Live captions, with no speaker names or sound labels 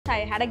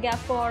I had a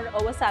gap for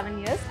over 7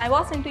 years. I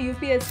was into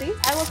UPSC.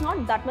 I was not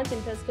that much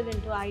interested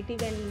into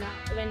IT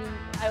when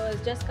I was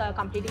just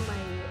completing my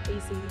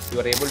EC.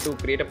 You are able to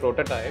create a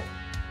prototype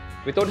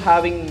without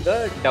having the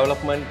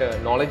development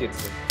knowledge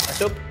itself.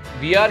 So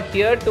we are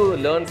here to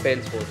learn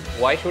Salesforce.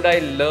 Why should I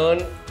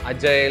learn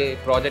Agile,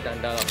 project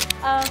and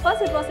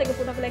First it was like a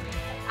put of like,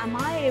 am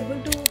I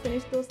able to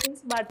finish those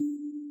things? But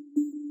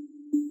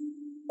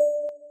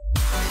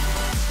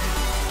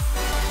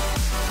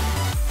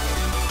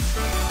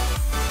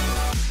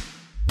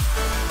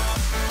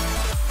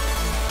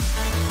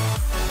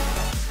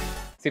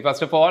See,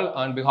 first of all,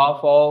 on behalf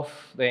of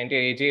the entire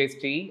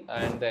AJSD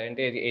and the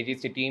entire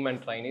AJSD team and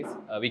trainees,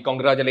 we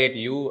congratulate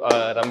you,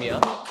 Ramya,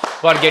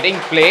 for getting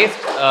placed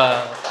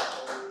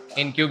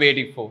in Cube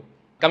 84.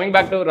 Coming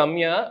back to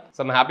Ramya,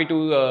 so I'm happy to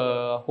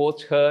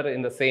host her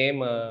in the same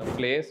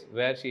place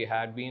where she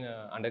had been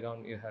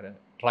undergone her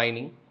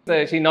training.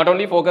 So she not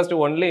only focused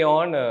only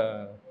on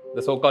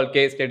the so-called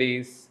case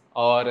studies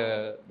or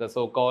the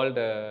so-called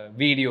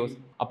videos.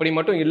 அப்படி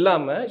மட்டும்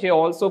இல்லாம, she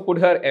also put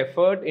her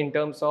effort in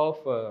terms of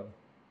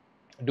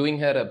doing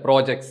her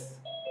projects.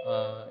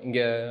 In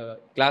the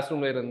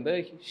classroom,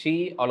 she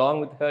along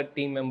with her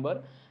team member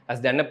has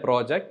done a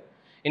project.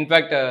 In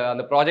fact, on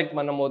the project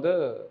பண்ணும்போது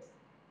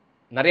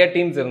நிறைய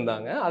teams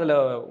இருந்தாங்க. அதுல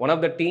one of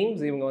the teams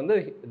இவங்க வந்து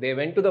they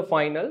went to the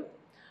final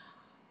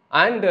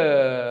and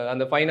on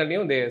the final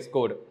they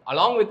scored.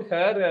 Along with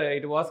her,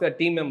 it was her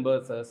team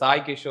members Sai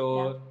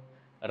Kishore,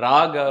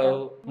 Raghav,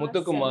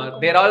 Muthukumar.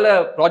 They're all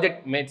project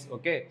mates,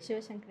 okay?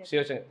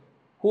 Shivashankar.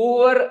 Who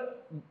were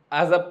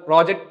as a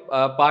project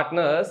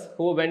partners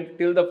who went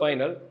till the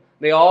final,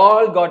 they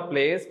all got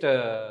placed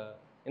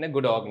in a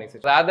good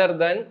organization. Rather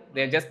than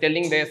they're just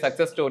telling their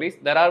success stories,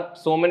 there are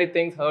so many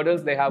things,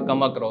 hurdles they have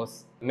come across.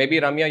 Maybe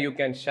Ramya, you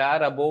can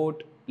share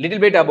about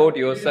little bit about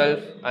yourself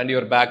and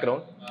your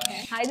background. Okay.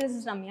 Hi, this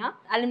is Ramya,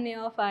 alumni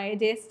of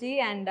AJSD,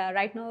 and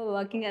right now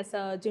working as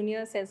a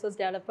junior Salesforce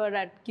developer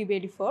at Cube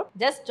 84.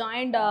 Just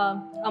joined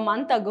a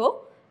month ago,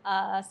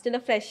 still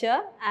a fresher,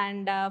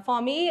 and for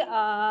me,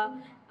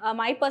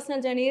 my personal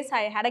journey is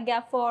I had a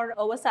gap for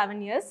over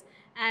 7 years,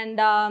 and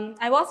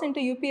I was into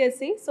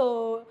UPSC. So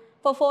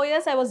for 4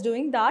 years I was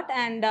doing that,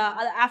 and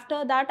after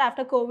that,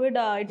 after COVID,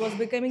 it was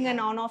becoming an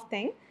on-off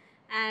thing.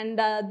 And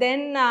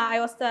then I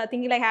was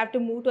thinking like I have to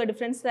move to a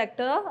different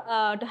sector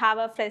to have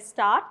a fresh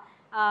start,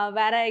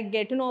 where I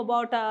get to know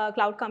about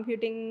cloud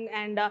computing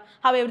and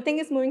how everything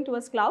is moving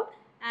towards cloud.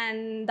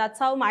 And that's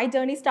how my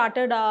journey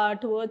started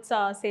towards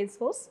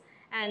Salesforce.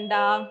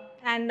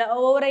 And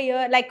over a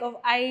year, like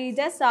I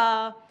just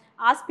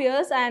asked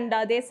peers, and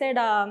they said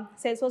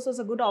Salesforce was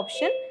a good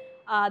option.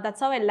 That's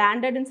how I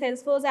landed in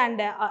Salesforce, and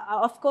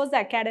of course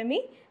the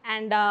academy.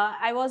 And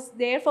I was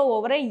there for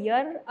over a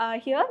year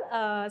here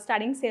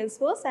studying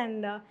Salesforce,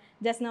 and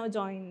just now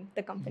joined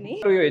the company.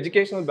 So your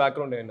educational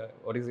background,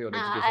 what is your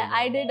education?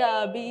 I did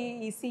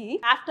BEC.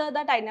 After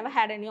that, I never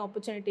had any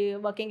opportunity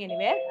working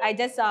anywhere. I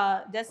just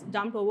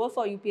jumped over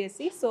for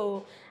UPSC. So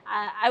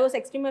I was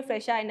extremely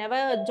fresher. I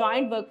never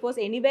joined workforce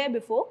anywhere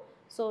before.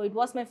 So it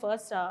was my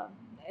first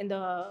in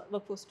the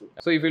workforce too.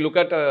 So if you look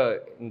at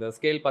in the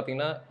scale,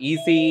 pathina,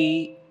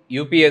 EC,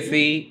 UPSC,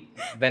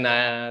 then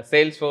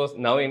Salesforce,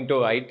 now into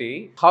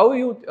IT. How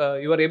you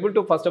are able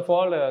to first of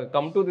all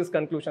come to this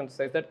conclusion,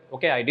 say that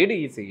okay, I did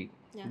EC,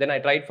 then I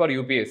tried for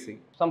UPSC.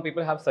 Some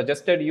people have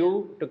suggested you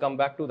to come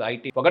back to the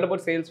IT. Forget about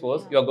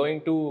Salesforce. You are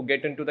going to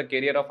get into the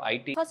career of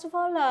IT. First of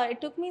all, it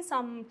took me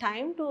some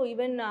time to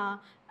even.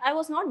 I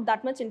was not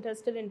that much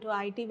interested into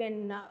IT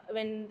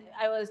when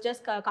I was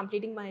just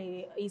completing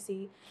my EC.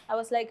 I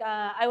was like,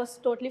 I was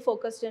totally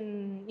focused in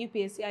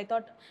UPSC. I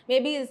thought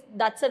maybe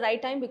that's the right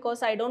time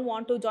because I don't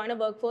want to join a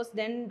workforce,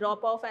 then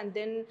drop off and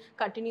then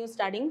continue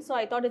studying. So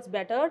I thought it's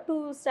better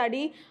to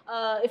study.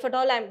 If at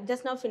all, I'm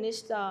just now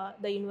finished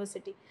the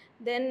university.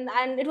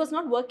 And it was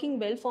not working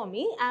well for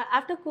me.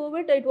 After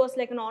COVID, it was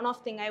like an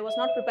on-off thing. I was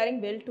not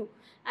preparing well too.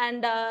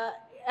 And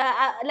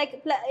like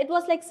it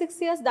was like 6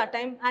 years that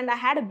time, and I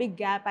had a big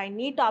gap. I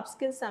need to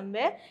upskill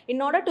somewhere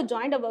in order to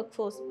join the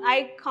workforce.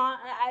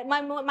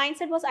 My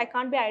mindset was I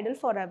can't be idle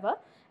forever,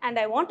 and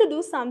I want to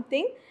do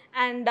something.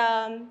 And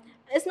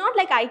it's not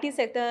like IT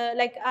sector.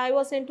 Like I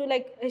was into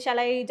like, shall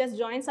I just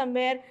join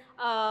somewhere?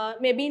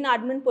 Maybe in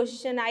admin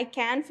position, I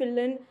can fill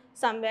in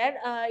somewhere.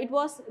 It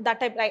was that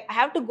type, like I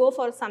have to go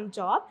for some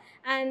job.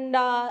 And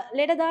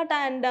later that,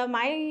 and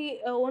my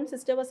own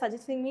sister was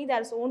suggesting me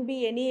there won't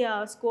be any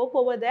scope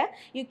over there.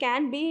 You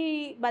can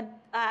be, but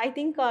I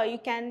think you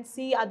can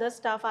see other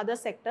stuff, other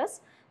sectors.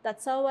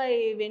 That's how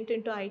I went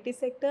into IT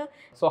sector.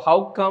 So how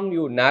come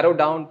you narrow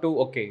down to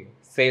okay,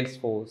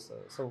 Salesforce?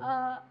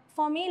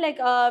 For me, like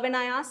when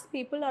I asked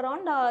people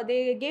around,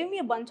 they gave me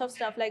a bunch of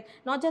stuff, like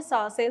not just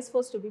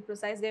Salesforce to be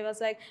precise. They was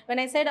like, when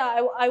I said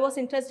I was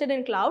interested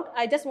in cloud,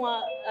 I just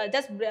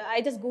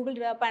Googled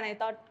it up and I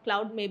thought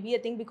cloud may be a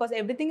thing because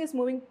everything is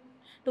moving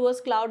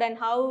towards cloud, and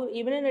how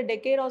even in a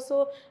decade or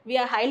so we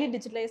are highly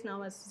digitalized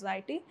now as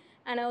society.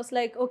 And I was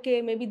like,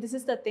 okay, maybe this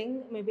is the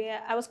thing. Maybe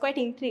I was quite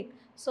intrigued.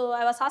 So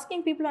I was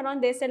asking people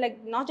around. They said,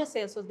 like, not just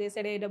Salesforce. They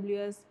said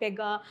AWS,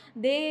 Pega.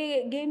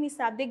 They gave me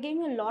SAP. They gave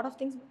me a lot of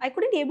things. I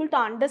couldn't able to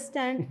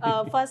understand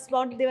first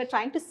what they were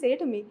trying to say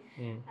to me.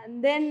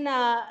 And then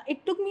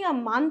it took me a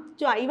month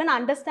to even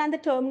understand the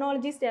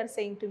terminologies they are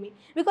saying to me,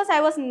 because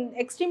I was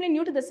extremely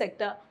new to the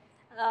sector.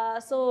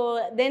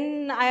 So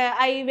then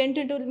I went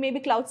into maybe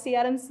cloud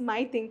CRM's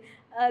my thing.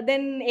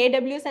 Then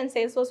AWS and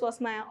Salesforce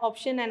was my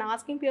option, and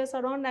asking peers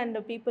around,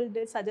 and people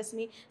did suggest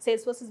me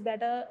Salesforce is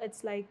better.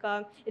 It's like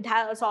it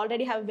has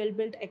already have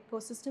well-built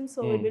ecosystem,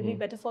 so it will be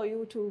better for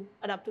you to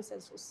adapt to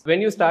Salesforce.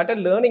 When you started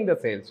learning the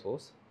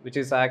Salesforce, which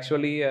is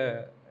actually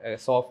a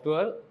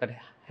software that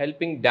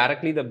helping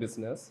directly the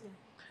business. Yeah.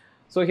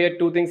 So here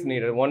two things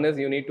needed. One is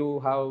you need to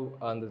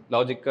have the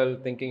logical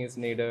thinking is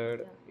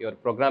needed, your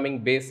programming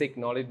basic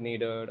knowledge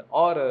needed,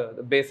 or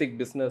the basic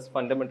business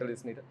fundamental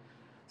is needed.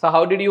 So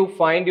how did you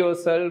find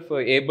yourself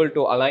able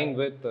to align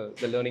with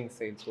the learning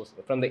Salesforce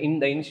from the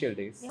initial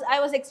days? I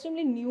was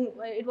extremely new.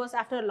 It was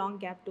after a long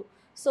gap too.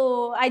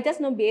 So I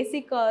just know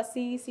basic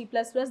C, C++.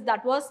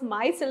 That was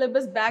my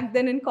syllabus back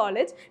then in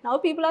college. Now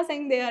people are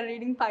saying they are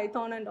reading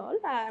Python and all.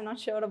 I'm not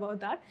sure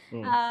about that.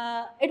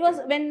 It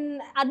was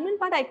when admin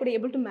part I could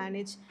able to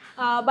manage.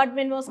 But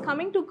when it was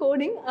coming to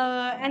coding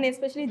and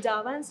especially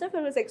Java and stuff,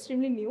 it was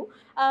extremely new.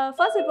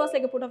 First it was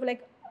like a put of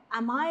like,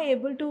 am I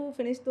able to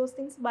finish those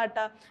things?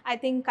 But I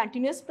think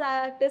continuous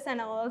practice, and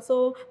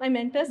also my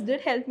mentors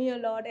did help me a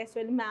lot as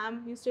well.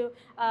 Ma'am used to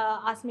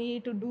ask me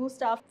to do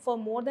stuff. For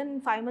more than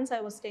 5 months I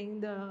was staying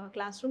in the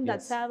classroom.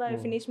 Yes. That's how I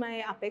finished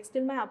my Apex.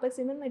 Till my Apex,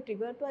 even my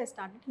trigger too, I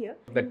started here.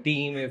 The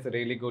team is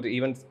really good.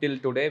 Even still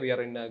today, we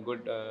are in a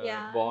good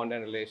bond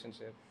and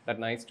relationship. That's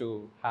nice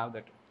to have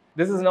that.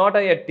 This is not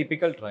a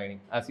typical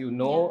training. As you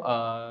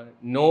know,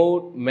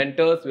 no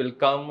mentors will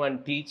come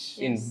and teach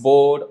in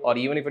board, or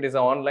even if it is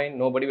online,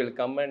 nobody will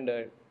come and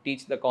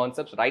teach the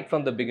concepts right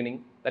from the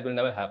beginning. That will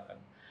never happen.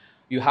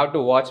 You have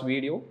to watch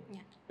video.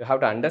 You have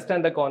to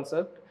understand the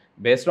concept.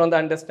 Based on the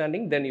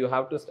understanding, then you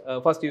have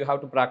to, first you have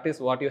to practice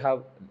what you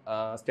have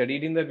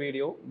studied in the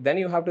video. Then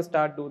you have to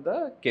start do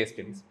the case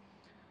studies.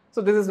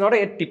 So this is not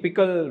a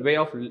typical way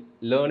of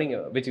learning,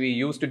 which we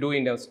used to do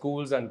in our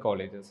schools and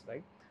colleges,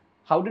 right?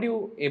 How did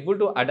you able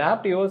to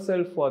adapt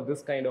yourself for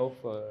this kind of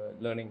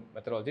learning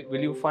methodology? Will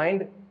you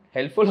find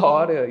helpful,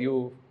 or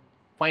you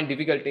find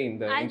difficulty in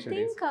the initial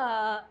days?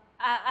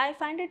 I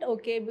find it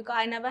okay, because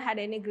I never had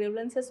any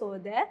grievances over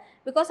there,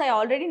 because I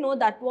already know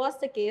that was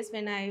the case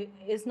when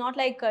it's not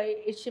like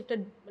it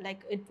shifted,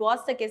 like it was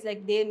the case,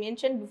 like they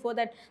mentioned before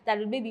that there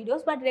will be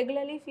videos, but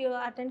regularly if you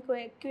attend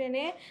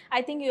Q&A,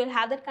 I think you will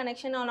have that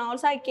connection. And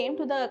also I came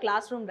to the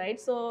classroom, right?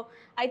 So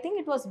I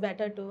think it was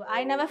better too.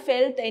 I never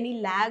felt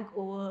any lag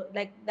over,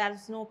 like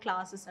there's no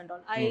classes and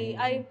all.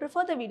 I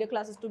prefer the video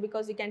classes too,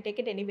 because you can take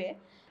it anywhere.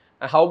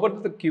 How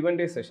about the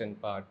Q&A session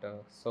part?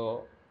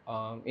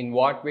 In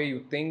what way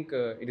you think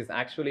it has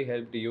actually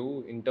helped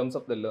you in terms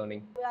of the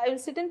learning? I will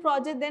sit in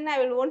project, then I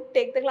won't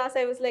take the class.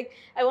 I was like,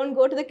 I won't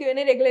go to the Q&A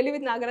regularly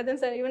with Nagarajan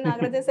sir. Even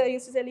Nagarajan sir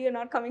used to tell you you're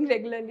not coming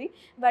regularly.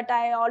 But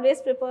I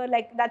always prefer,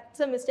 like, that's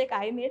a mistake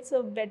I made.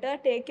 So better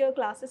take your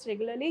classes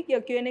regularly,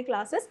 your Q&A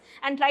classes,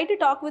 and try to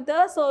talk with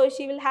her. So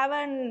she will have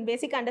a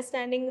basic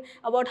understanding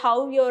about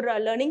how your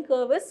learning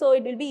curve is. So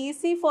it will be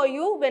easy for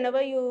you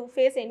whenever you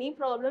face any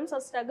problems or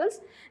struggles.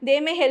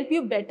 They may help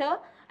you better,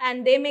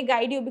 and they may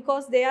guide you,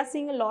 because they are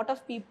seeing a lot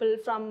of people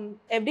from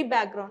every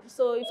background.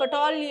 So if at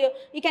all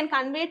you can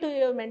convey to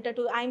your mentor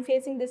too, I'm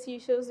facing these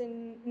issues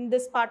in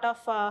this part of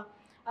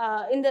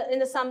in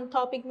the some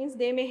topic, means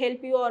they may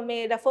help you or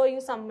may refer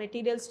you some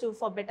materials too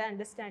for better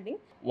understanding.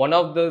 One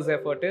of those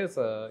effort is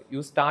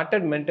you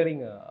started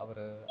mentoring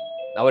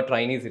our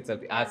trainees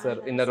itself as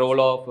in the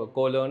role of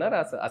co-learner,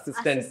 as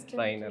assistant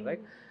trainer, right?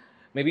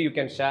 Maybe you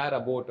can share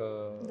about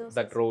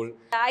that role.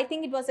 I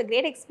think it was a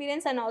great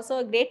experience and also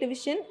a great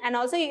division, and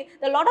also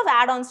a lot of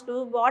add-ons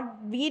to what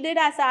we did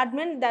as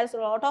admin. There's a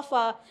lot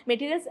of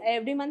materials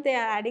every month they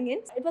are adding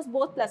in. It was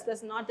both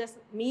plus, not just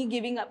me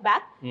giving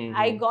back.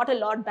 I got a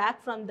lot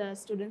back from the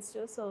students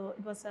too, so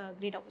it was a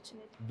great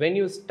opportunity. When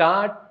you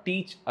start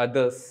teach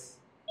others,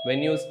 when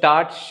you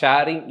start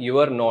sharing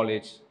your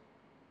knowledge,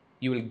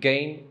 you will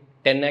gain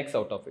 10x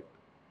out of it.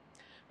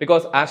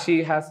 Because as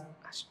she has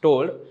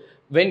told,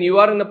 when you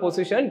are in a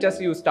position, just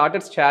you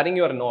started sharing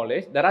your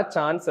knowledge, there are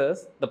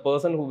chances the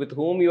person with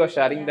whom you are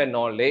sharing the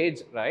knowledge,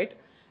 right,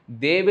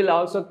 they will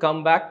also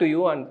come back to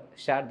you and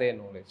share their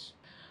knowledge.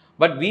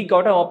 But we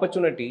got an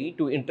opportunity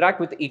to interact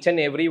with each and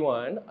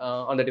everyone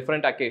on the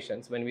different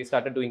occasions when we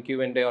started doing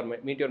Q&A or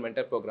Meet Your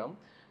Mentor program.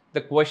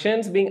 The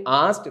questions being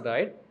asked,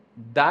 right,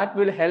 that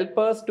will help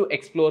us to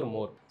explore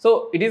more.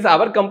 So it is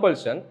our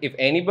compulsion. If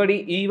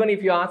anybody, even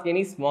if you ask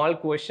any small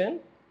question,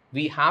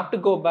 we have to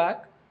go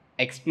back,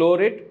 explore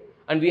it,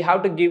 and we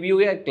have to give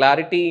you a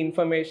clarity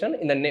information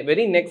in the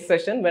very next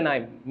session when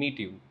I meet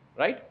you,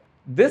 right?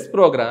 This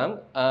program,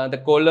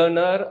 the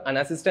co-learner and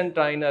assistant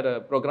trainer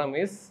program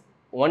is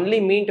only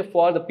meant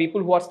for the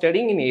people who are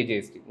studying in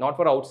AJSD, not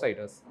for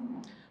outsiders.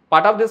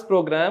 Part of this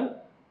program,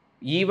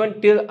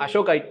 even till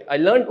Ashok, I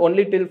learned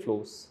only till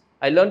flows.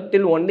 I learned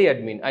till only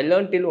admin. I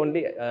learned till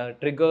only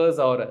triggers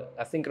or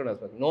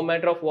asynchronous. No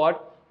matter of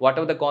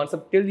whatever the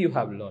concept, till you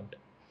have learned.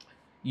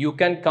 You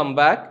can come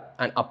back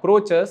and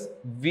approach us.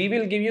 We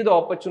will give you the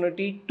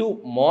opportunity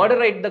to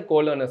moderate the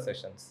co-learner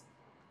sessions.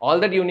 All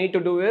that you need to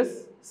do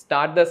is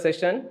start the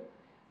session.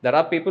 There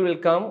are people will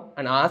come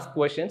and ask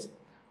questions.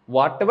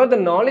 Whatever the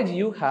knowledge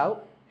you have,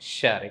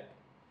 share it.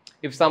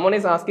 If someone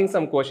is asking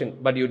some question,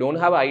 but you don't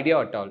have idea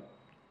at all,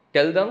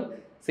 tell them,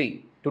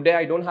 see, today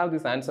I don't have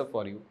this answer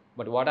for you.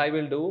 But what I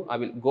will do, I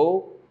will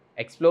go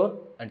explore,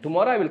 and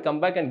tomorrow I will come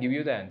back and give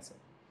you the answer.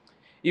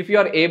 If you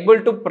are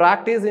able to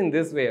practice in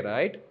this way,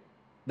 right,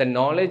 the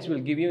knowledge will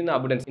give you in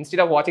abundance. Instead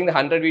of watching the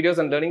 100 videos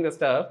and learning the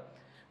stuff,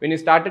 when you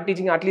started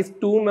teaching at least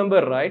 2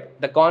 members, right,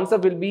 the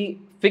concept will be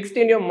fixed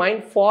in your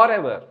mind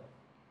forever.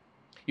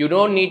 You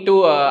don't need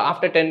to,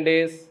 after 10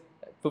 days,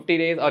 50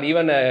 days, or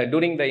even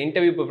during the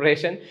interview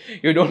preparation,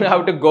 you don't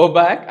have to go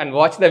back and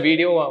watch the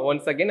video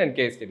once again and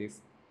case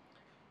studies.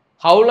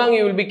 How long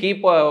you will be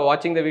keep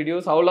watching the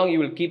videos? How long you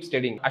will keep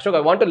studying? Ashok,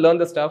 I want to learn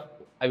the stuff.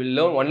 I will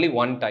learn only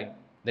one time.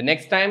 The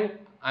next time,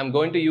 I'm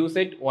going to use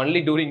it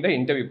only during the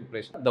interview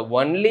preparation. The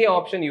only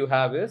option you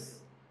have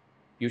is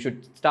you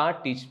should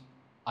start teach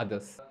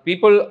others.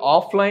 People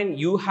offline,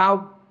 you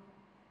have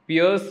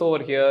peers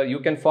over here. You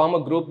can form a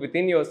group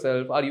within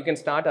yourself, or you can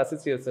start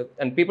assist yourself.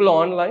 And people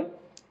online,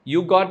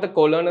 you got the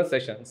co-learner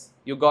sessions.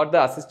 You got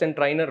the assistant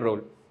trainer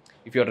role.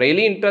 If you're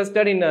really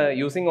interested in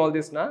using all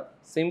this now,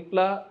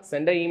 simply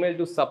send an email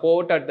to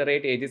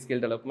support@AJ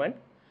Skill Development.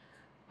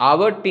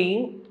 Our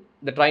team,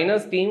 the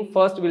trainers team,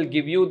 first will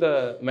give you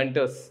the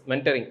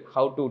mentoring,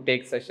 how to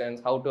take sessions,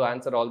 how to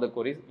answer all the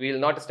queries. We will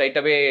not straight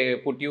away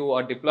put you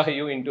or deploy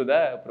you into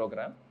the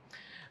program.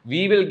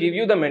 We will give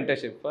you the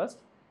mentorship first.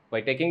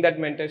 By taking that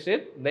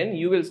mentorship, then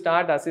you will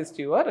start assist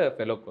your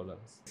fellow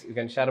co-learners. You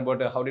can share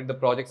about how did the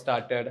project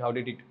started, how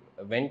did it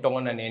went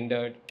on and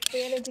ended.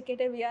 Peer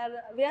educated, we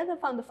are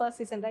from the first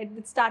season, right?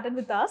 It started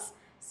with us.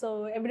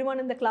 So everyone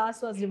in the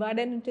class was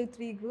divided into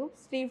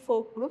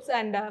 4 groups,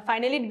 and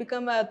finally it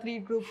became a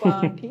 3-group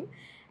team.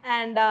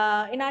 And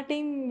in our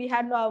team, we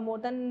had more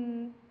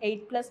than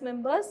 8+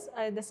 members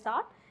at the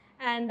start.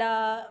 And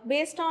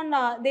based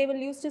on, they will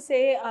used to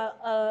say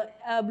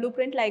a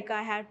blueprint, like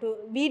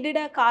we did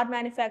a car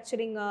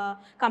manufacturing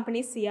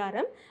company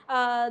CRM.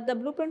 The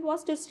blueprint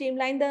was to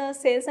streamline the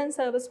sales and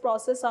service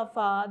process of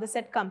the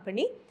said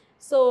company.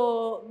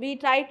 So we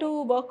try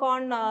to work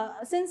on,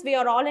 since we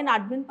are all in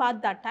admin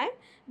path that time,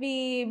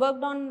 we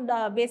worked on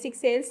the basic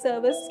sales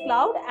service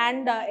cloud,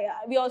 and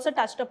we also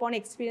touched upon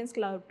experience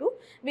cloud too.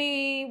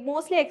 We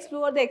mostly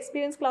explored the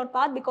experience cloud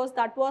path because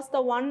that was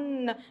the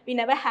one we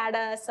never had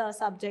as a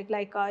subject,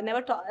 like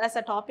never as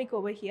a topic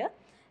over here.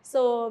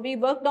 So we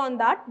worked on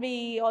that.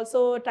 We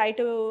also try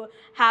to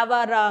have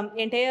our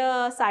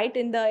entire site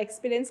in the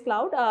Experience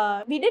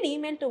Cloud. We did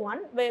email to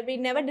one, where we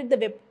never did the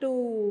Web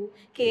 2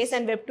 case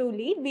and Web 2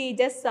 lead. We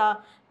just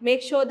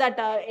make sure that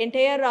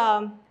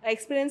entire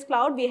Experience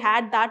Cloud, we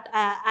had that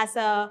as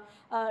a,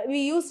 we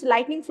used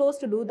lightning flows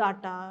to do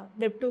that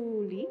Web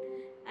 2 lead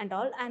and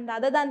all. And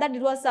other than that,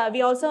 it was,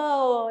 we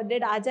also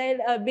did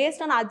agile, based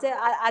on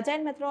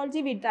agile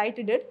methodology, we tried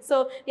to do it.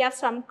 So we have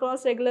Scrum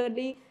calls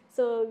regularly.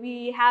 So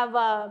we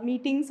have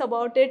meetings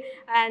about it,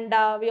 and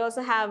we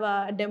also have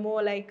a demo,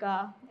 like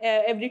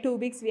every 2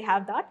 weeks we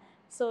have that.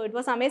 So it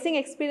was amazing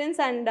experience,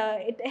 and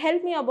it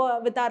helped me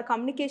with our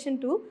communication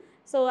too.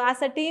 So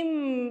as a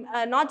team,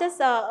 not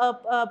just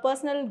a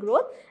personal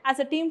growth, as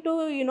a team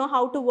too, you know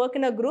how to work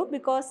in a group,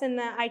 because in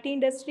the IT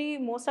industry,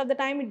 most of the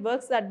time it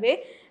works that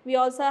way. We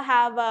also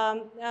have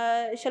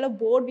shall a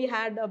board, we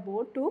had a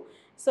board too.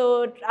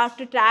 So have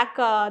to track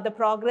the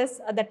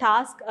progress, the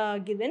task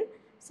given.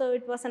 So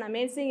it was an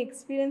amazing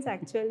experience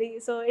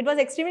actually. So it was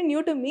extremely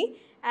new to me,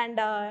 and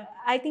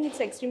I think it's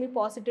extremely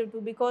positive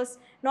too, because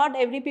not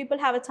every people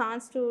have a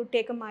chance to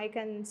take a mic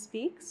and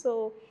speak.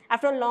 So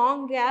after a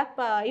long gap,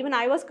 even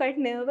I was quite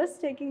nervous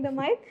taking the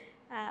mic.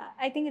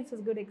 I think it's a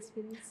good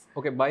experience.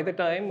 Okay, by the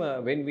time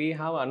when we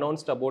have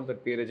announced about the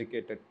peer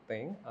educated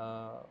thing,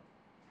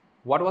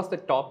 what was the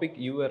topic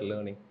you were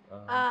learning?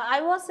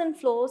 I was in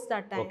flows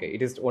that time. Okay,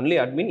 it is only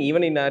admin.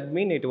 Even in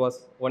admin, it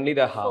was only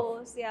the half.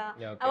 Flows, yeah.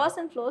 Okay. I was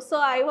in flows, so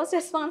I was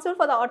responsible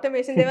for the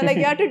automation. They were like,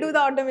 you have to do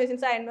the automation.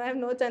 So I have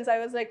no chance. I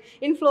was like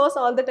in flows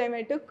all the time.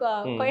 I took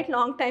quite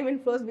long time in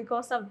flows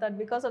because of that,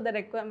 because of the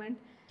requirement.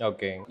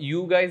 Okay.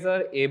 You guys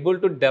are able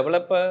to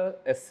develop a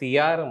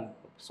CRM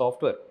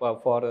software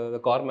for the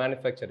car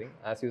manufacturing.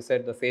 As you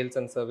said, the sales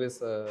and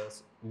service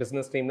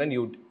business team, then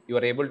you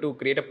are able to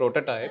create a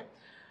prototype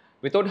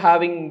without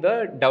having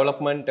the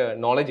development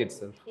knowledge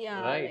itself.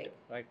 Yeah.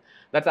 Right.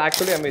 That's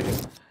actually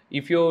amazing.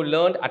 If you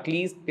learned at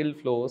least till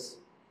flows,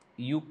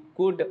 you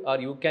could or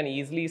you can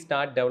easily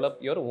start develop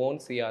your own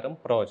CRM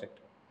project.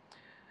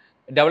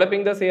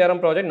 Developing the CRM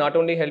project not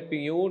only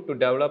helping you to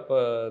develop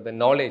the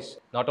knowledge,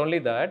 not only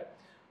that,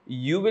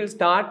 you will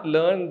start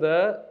learn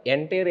the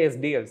entire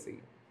SDLC.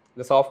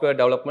 the software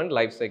development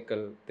life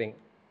cycle thing.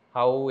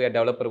 How a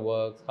developer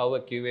works, how a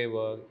QA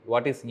works,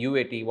 what is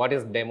UAT, what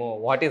is demo,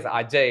 what is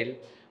agile,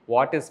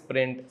 what is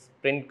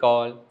sprint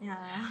call, Yeah.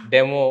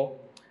 demo.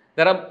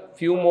 There are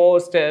few more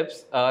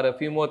steps or a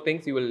few more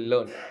things you will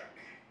learn.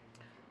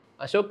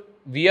 Ashok,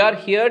 we are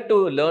here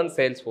to learn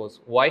Salesforce.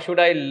 Why should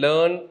I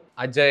learn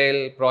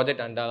Agile, Project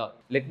and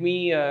Let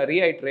me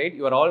reiterate,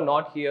 you are all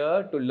not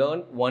here to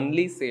learn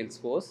only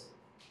Salesforce.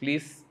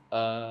 Please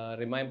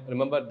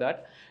remember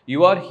that.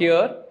 You are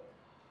here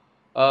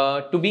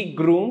to be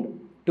groomed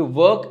to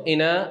work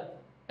in a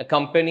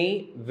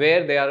company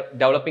where they are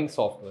developing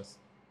softwares.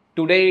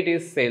 Today it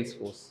is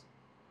Salesforce.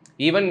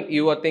 Even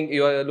you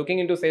are looking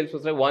into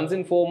Salesforce, right? Once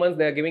in 4 months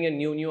they are giving a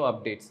new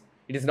updates.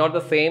 It is not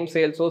the same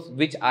Salesforce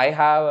which I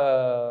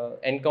have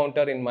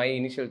encountered in my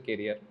initial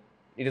career.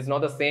 It is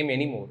not the same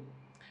anymore.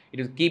 It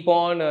will keep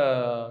on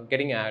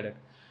getting added.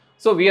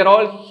 So we are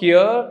all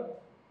here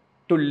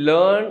to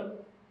learn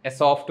a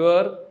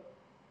software,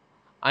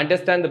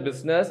 understand the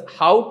business,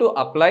 how to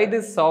apply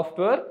this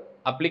software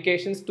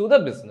applications to the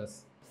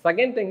business.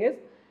 Second thing is,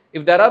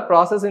 if there are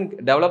process in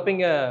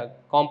developing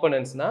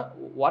components,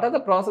 what are the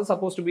process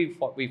supposed to be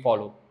we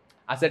follow?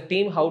 As a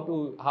team,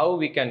 how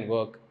we can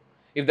work?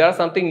 If there is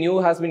something new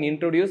has been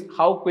introduced,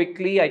 how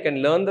quickly I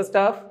can learn the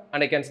stuff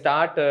and I can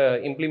start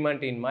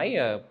implement in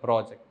my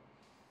project.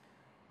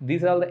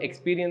 These are all the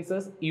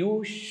experiences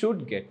you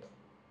should get.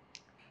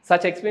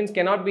 Such experience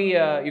cannot be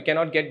you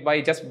cannot get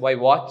by just by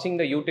watching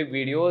the YouTube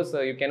videos.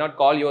 You cannot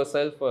call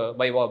yourself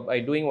by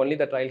doing only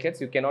the trial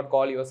kits. You cannot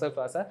call yourself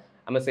as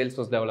I'm a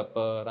Salesforce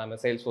developer, I'm a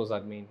Salesforce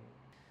admin.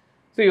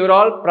 So you're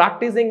all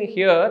practicing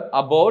here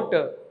about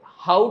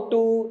how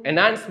to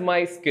enhance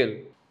my skill.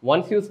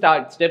 Once you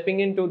start stepping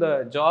into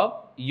the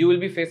job, you will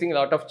be facing a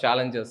lot of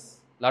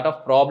challenges, a lot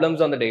of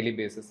problems on the daily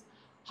basis.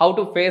 How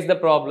to face the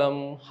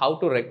problem, how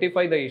to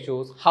rectify the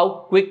issues, how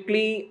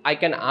quickly I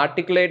can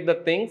articulate the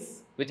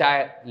things which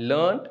I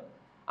learned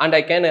and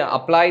I can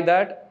apply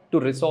that to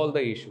resolve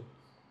the issue.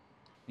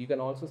 You can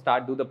also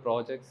start do the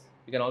projects.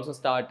 You can also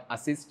start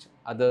assist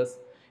others.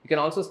 You can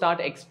also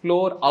start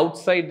explore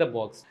outside the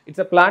box. It's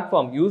a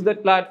platform. Use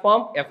that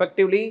platform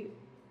effectively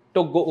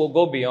to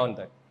go beyond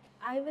that.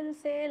 I will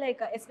say, like,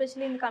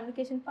 especially in the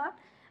communication part,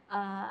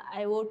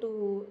 I go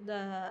to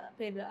the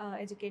paid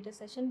educator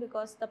session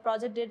because the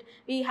project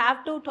we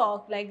have to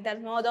talk, like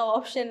there's no other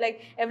option.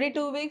 Like every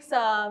 2 weeks,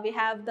 we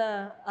have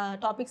the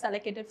topics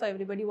allocated for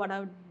everybody, what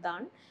I've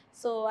done.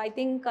 So I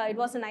think it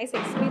was a nice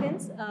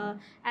experience.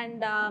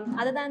 And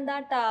other than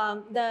that,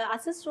 the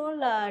assist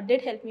role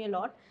did help me a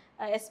lot.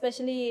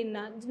 Especially in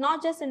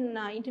not just in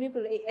interview,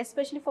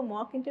 especially for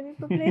mock interview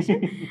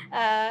preparation.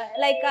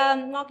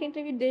 Mock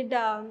interview did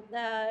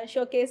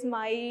showcase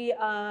my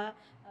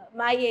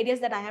areas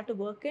that I have to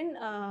work in,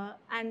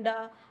 and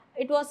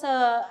it was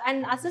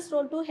an assist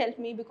role to help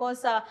me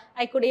because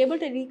I could able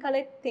to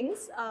recollect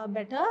things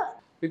better.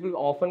 People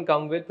often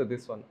come with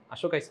this one.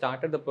 Ashok, I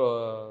started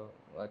the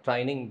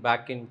training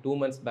back in 2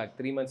 months back,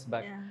 3 months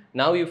back. Yeah.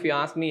 Now, if you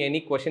ask me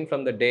any question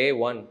from the day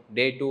 1,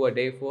 day 2 or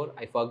day 4,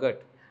 I forgot.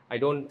 I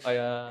don't,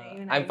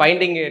 I'm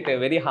finding it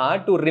very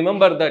hard to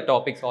remember the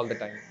topics all the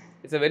time.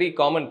 It's a very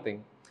common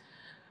thing.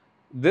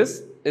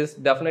 This is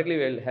definitely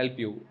will help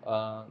you.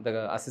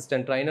 The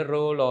assistant trainer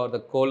role or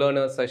the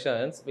co-learner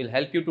sessions will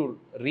help you to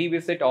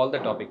revisit all the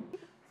topic.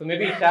 So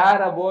maybe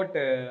share about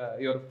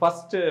your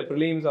first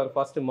prelims or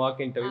first mock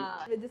interview.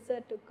 Vidit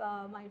sir took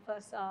my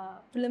first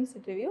prelims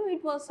interview.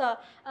 It was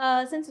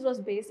since it was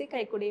basic,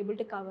 I could able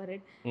to cover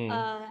it,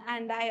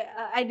 and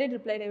I did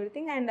reply to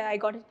everything, and I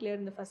got it clear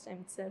in the first time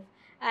itself.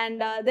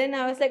 And then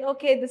I was like,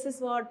 okay, this is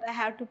what I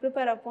have to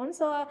prepare upon.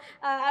 So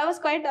I was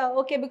quite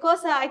okay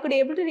because I could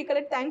able to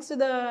recollect thanks to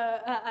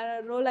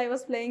the role I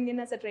was playing in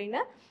as a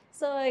trainer.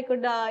 So I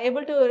could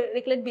able to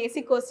recollect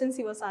basic questions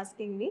he was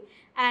asking me.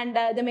 And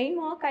the main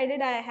mock I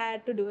did, I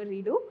had to do a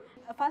redo.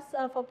 First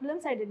for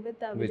prelims I did with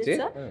Vijay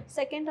sir.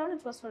 Second round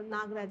it was for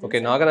Nagarajan. Okay,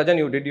 sir. Nagarajan,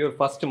 you did your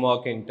first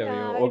mock interview.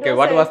 Yeah, okay,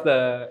 what was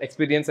the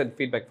experience and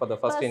feedback for the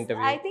first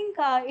interview? I think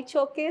it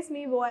showcased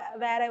me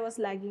where I was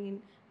lagging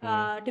in.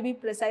 To be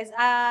precise,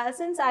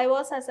 since I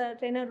was as a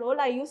trainer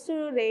role, I used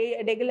to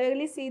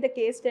regularly see the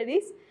case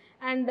studies,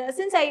 and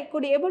since I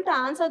could able to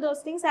answer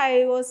those things,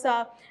 I was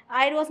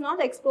not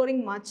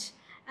exploring much.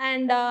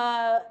 And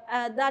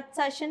that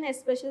session,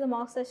 especially the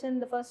mock session,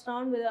 the first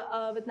round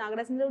with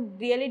Nagarajan,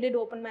 really did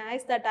open my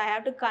eyes that I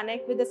have to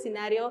connect with the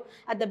scenario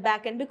at the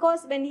back end,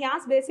 because when he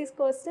asked basic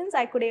questions,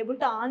 I could able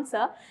to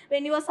answer.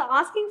 When he was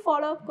asking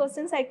follow-up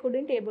questions, I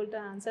couldn't able to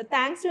answer.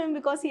 Thanks to him,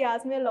 because he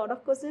asked me a lot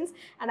of questions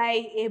and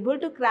I able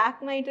to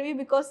crack my interview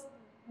because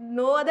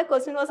no other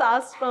question was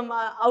asked from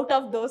out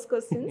of those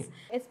questions.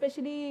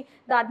 Especially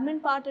the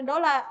admin part and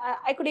all,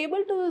 I could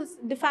able to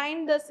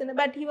define the scenario,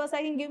 but he was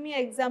like, give me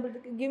an example,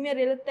 give me a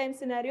real-time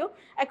scenario.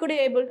 I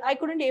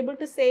couldn't able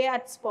to say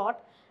at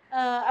spot.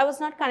 I was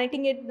not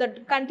connecting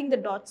the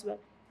dots well,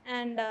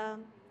 and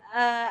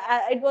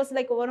it was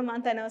like over a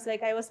month, and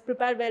I was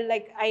prepared well.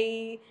 Like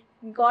I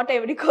got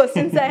every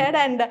questions I had,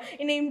 and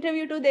in the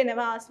interview too, they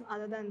never asked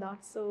other than that.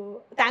 So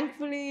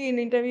thankfully, in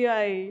interview,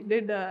 I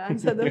did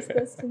answer those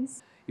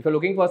questions. If you're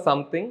looking for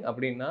something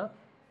அப்படின்னா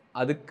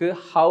அதுக்கு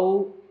how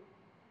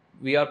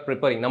we are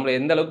preparing, நம்மளை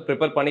எந்த அளவுக்கு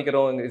prepare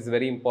பண்ணிக்கிறோம் is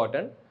very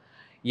important.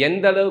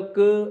 எந்த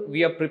அளவுக்கு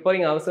we are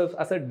preparing ourselves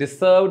as a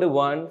deserved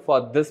one for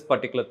this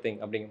particular thing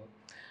அப்படிங்கிறது.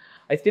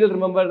 I still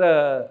remember the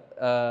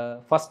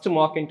first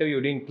mock interview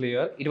you didn't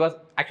clear. It was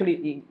actually,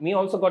 me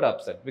also got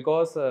upset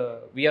because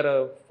we are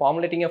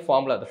formulating a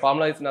formula. The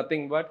formula is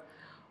nothing but,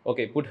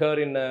 okay, put her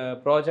in a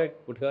project,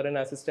 put her in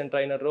assistant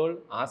trainer role,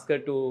 ask her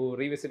to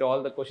revisit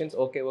all the questions.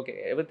 Okay,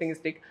 everything is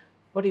tick,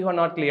 but you are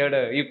not cleared.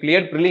 You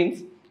cleared prelims,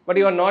 but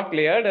you are not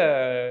cleared.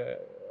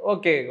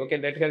 Okay,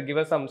 let her give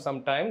us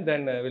some time,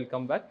 then we'll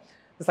come back.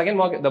 The second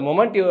mock, the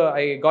moment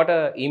I got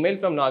an email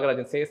from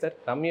Nagarajan, says that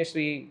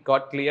Ramyashri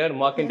got clear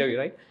mock interview,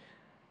 right?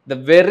 The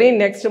very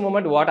next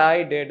moment, what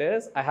I did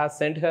is, I have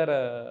sent her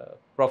a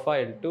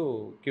profile to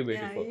Q84.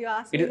 Yeah, you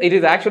asked It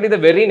is actually the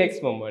very next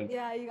moment.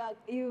 Yeah,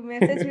 you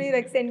messaged me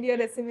like send your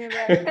resume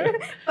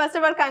back. First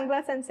of all,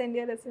 congrats and send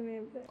your resume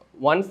back.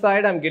 One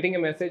side, I'm getting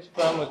a message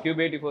from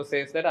Q84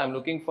 says that I'm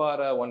looking for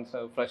one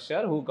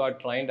fresher who got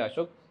trained,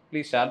 Ashok.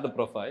 Please share the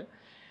profile.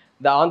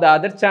 On the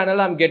other channel,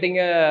 I'm getting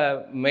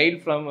a mail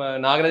from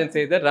Nagarajan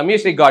says that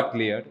Ramyashri got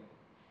cleared.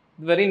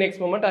 The very next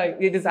moment,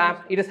 it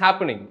is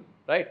happening,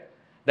 right?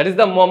 That is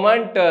the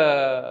moment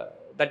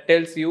that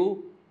tells you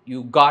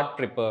got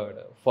prepared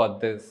for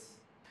this.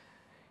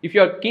 If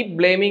you keep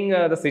blaming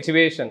the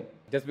situation,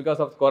 just because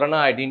of Corona,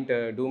 I didn't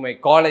do my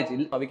college,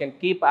 we can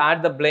keep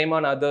add the blame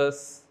on others,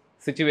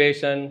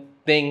 situation,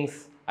 things,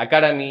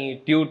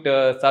 academy,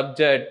 tutor,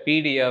 subject,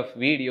 PDF,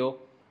 video.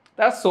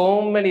 There are so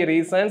many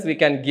reasons we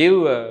can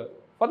give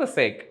for the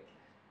sake.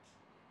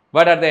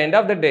 But at the end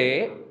of the day,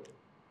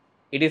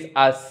 it is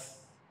us,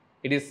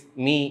 it is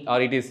me, or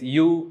it is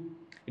you,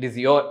 it is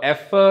your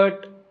effort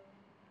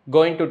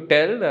going to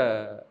tell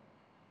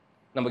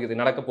நமக்கு இது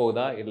நடக்க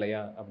போகுதா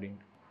இல்லையா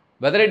அப்படின்ட்டு.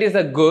 Whether it is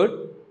a good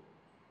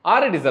or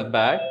it is a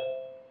bad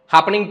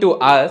happening to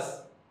us,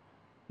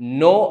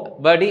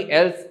 nobody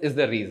else is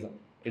the reason.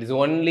 It is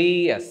only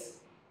us.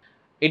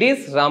 It is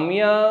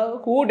Ramya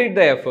who did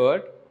the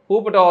effort, who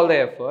put all the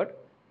effort.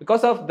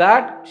 Because of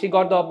that, she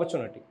got the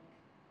opportunity.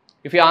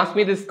 If you ask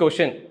me this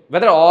question,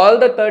 whether all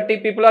the 30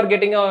 people are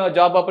getting a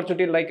job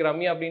opportunity like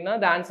Ramya அப்படின்னா,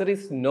 the answer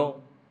is no.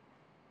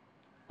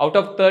 Out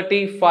of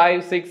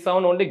 35, 6,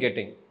 7 only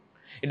getting.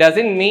 It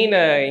doesn't mean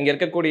இங்க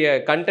இருக்கக்கூடிய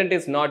content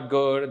is not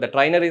good, the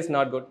trainer is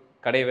not good.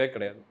 கிடையவே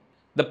கிடையாது.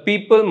 The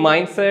people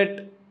mindset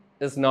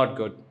is not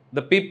good.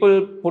 The people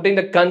putting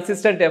the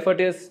consistent effort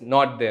is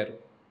not there.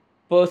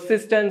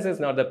 Persistence is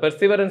not there.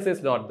 Perseverance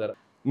is not there.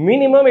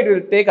 Minimum it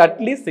will take at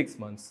least 6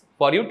 months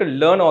for you to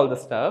learn all the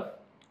stuff,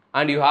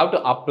 and you have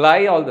to apply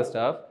all the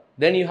stuff.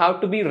 Then you have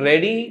to be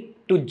ready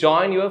to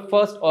join your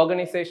first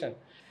organization.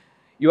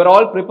 You are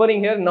all preparing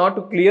here not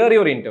to clear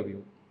your interview.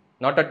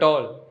 Not at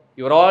all.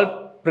 You are all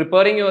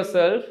preparing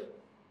yourself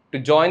to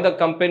join the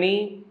company,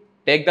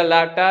 take the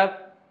laptop.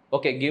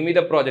 Okay, give me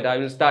the project. I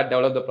will start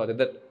develop the project.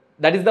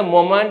 That is the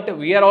moment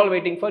we are all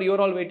waiting for. You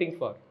are all waiting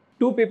for.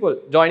 2 people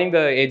joining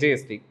the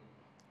AJSD.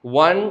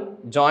 One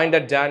joined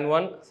at Jan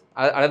 1.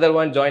 Another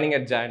one joining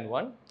at Jan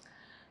 1.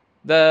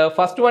 The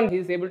first one, he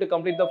is able to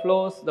complete the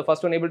flows. The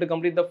first one able to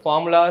complete the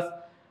formulas.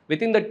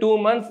 Within the 2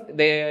 months,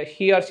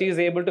 he or she is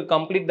able to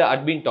complete the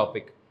admin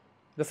topic.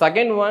 The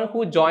second one who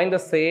joined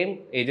the same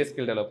AJ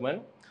skill development,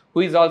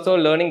 who is also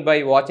learning by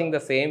watching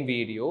the same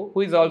video,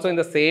 who is also in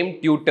the same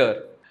tutor.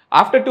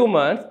 After 2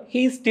 months,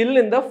 he is still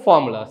in the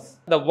formulas.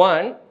 The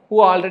one who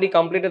already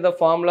completed the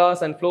formulas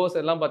and flows,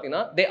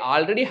 they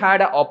already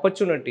had an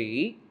opportunity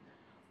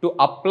to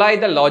apply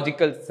the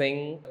logical thing,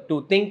 to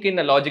think in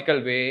a logical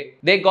way.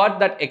 They got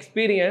that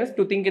experience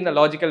to think in a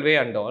logical way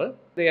and all.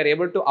 They are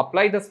able to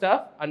apply the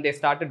stuff and they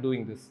started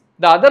doing this.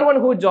 The other one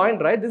who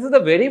joined, right, this is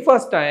the very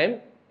first time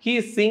he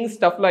is seeing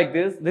stuff like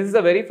this. This is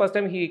the very first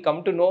time he come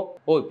to know,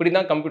 oh,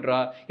 ippadina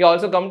computer. He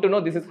also come to know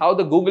this is how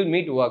the Google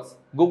Meet works,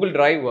 Google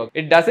Drive works.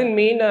 It doesn't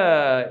mean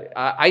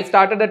I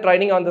started the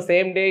training on the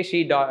same day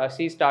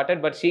she started,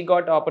 but she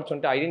got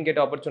opportunity. I didn't get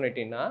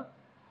opportunity.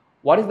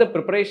 What is the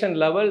preparation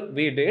level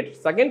we did?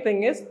 Second thing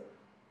is,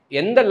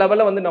 எந்த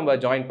லெவலில் வந்து நம்ம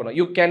join பண்ணோம்.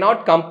 You cannot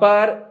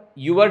compare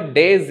your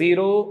day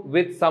 0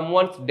 with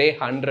someone's day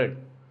 100.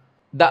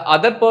 The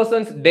other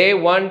person's day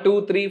 1, 2,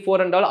 3, 4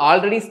 and all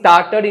already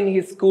started in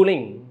his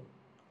schooling,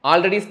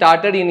 already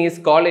started in his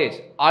college,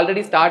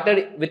 already started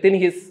within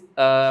his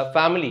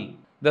family.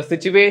 The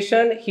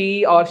situation he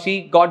or she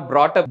got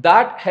brought up,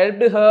 that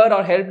helped her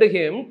or helped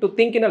him to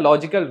think in a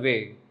logical way,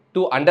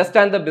 to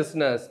understand the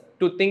business,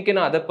 to think in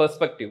another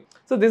perspective.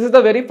 So this is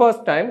the very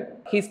first time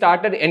he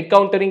started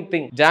encountering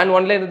things. Jan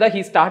 1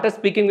 he started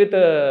speaking with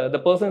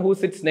the person who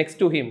sits next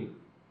to him,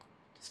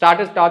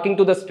 started talking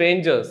to the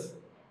strangers.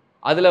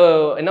 அதில்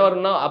என்ன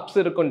வரும்னா ups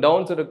இருக்கும்,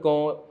 downs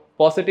இருக்கும்,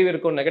 positive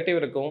இருக்கும், negative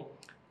இருக்கும்.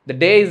 The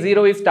day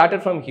 0 is started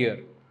from here,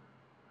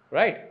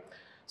 right?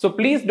 So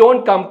please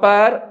don't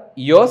compare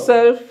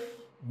yourself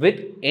with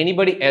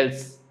anybody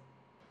else.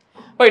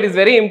 But it is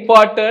very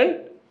important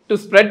to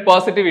spread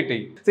positivity.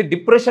 See,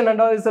 depression and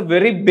all is a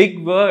very big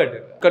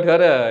word. Look at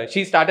her,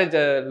 she started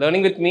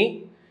learning with me.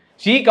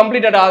 She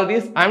completed all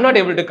this. I'm not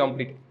able to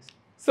complete it.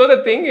 So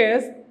the thing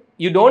is,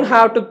 you don't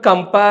have to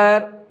compare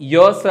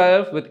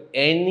yourself with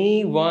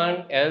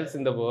anyone else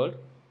in the world.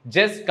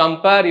 Just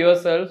compare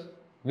yourself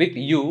with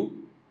you,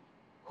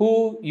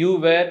 who you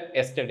were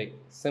yesterday.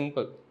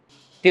 Simple.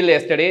 Till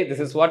yesterday, this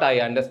is what I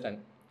understand.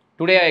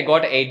 Today I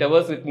got 8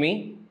 hours with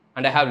me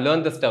and I have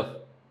learned the stuff.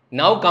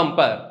 Now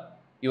compare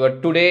your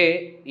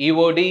today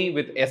EOD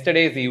with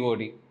yesterday's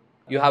EOD.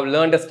 You have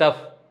learned the stuff,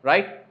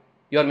 right?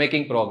 You are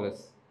making progress.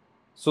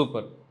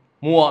 Super.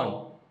 Move on.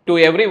 To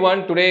everyone,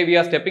 today we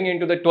are stepping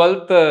into the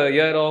 12th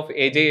year of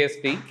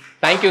AJSD.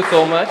 Thank you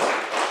so much.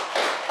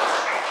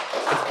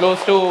 It's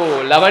close to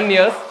 11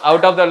 years.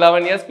 Out of the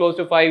 11 years, close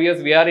to 5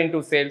 years, we are into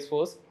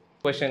Salesforce.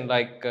 Question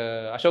like,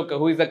 Ashok,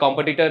 who is the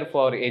competitor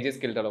for AJ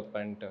skill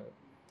development?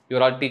 You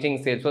are all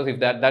teaching Salesforce. If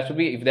that should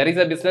be, if there is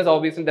a business,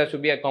 obviously there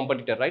should be a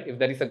competitor, right? If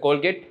there is a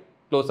Colgate,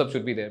 close-up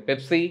should be there.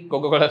 Pepsi,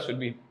 Coca-Cola should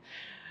be.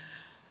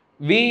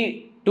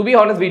 To be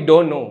honest, we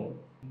don't know.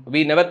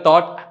 We never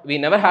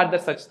had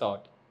that such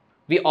thought.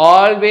 We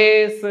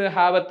always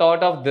have a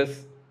thought of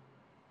this.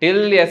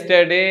 Till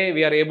yesterday,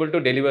 we are able to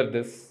deliver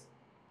this.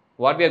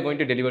 What we are going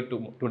to deliver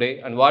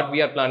today and what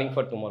we are planning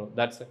for tomorrow.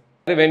 That's it.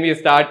 When we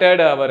started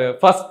our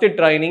first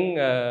training,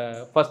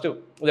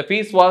 the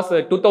fees was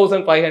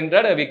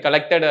 2,500. We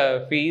collected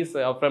fees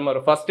from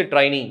our first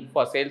training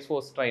for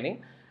Salesforce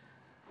training.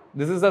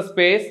 This is a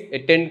space, a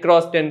 10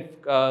 cross 10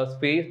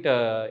 space.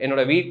 In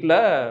our week,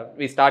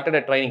 we started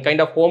a training,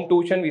 kind of home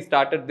tuition. We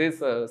started this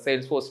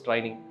Salesforce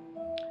training.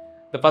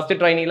 The first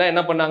training,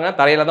 என்ன பண்ணாங்கன்னா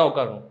தரையில தான்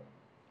உட்காரணும்.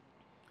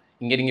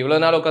 இங்கே நீங்கள் இவ்வளோ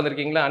நாள்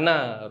உட்காந்துருக்கீங்களா அண்ணா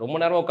ரொம்ப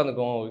நேரமாக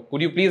உட்காந்துருக்கோம்,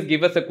 good you please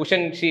give as a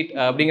cushion sheet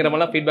அப்படிங்கிற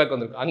மாதிரிலாம் ஃபீட்பேக்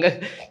வந்திருக்கும். அங்கே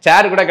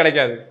சேர் கூட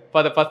கிடைக்காது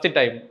ஃபார் த ஃபஸ்ட்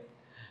டைம்.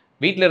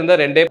 வீட்டில்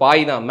இருந்தால் 2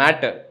 பாய் தான்,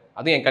 மேட்டு,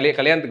 அதுவும் என்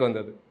கல்யாணத்துக்கு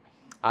வந்தது.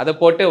 அதை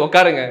போட்டு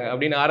உட்காருங்க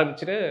அப்படின்னு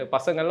ஆரம்பிச்சுட்டு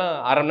பசங்கள்லாம்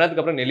 1/2 மணி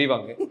நேரத்துக்கு அப்புறம்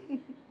நெளிவாங்க,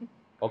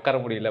 உட்கார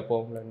முடியல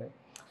போகலன்னு.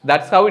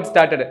 That's how it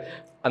started.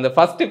 அந்த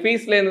ஃபஸ்ட்டு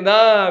ஃபீஸ்லேருந்து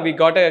தான் we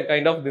got a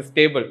kind of this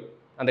table.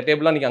 அந்த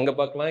டேபிளாக நீங்கள் அங்கே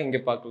பார்க்கலாம்,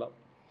 இங்கே பார்க்கலாம்.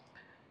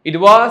 It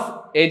was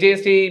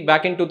AJSD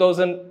back in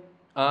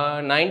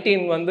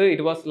 2019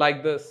 it was like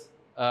this,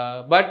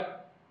 but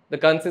the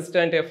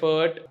consistent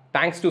effort,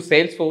 thanks to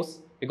Salesforce,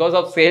 because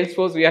of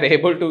Salesforce we are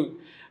able to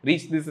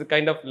reach this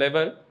kind of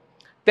level.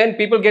 Then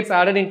people gets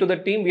added into the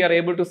team. We are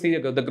able to see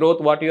the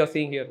growth what you are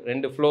seeing here.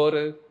 2 floor,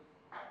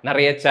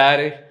 nariya chair,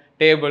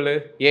 table,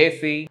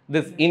 AC,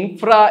 this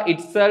infra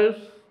itself,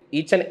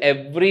 each and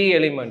every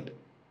element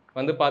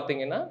vandu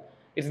pathina,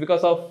 it's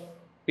because of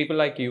people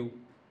like you.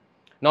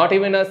 Not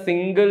even a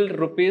single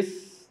rupees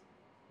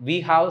we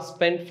have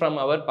spent from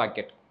our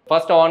pocket.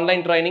 First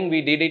online training we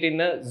did it in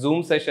a Zoom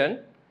session,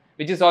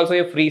 which is also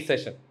a free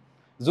session.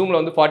 Zoom lo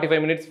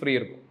 45 minutes free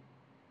irukum.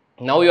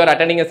 Now you are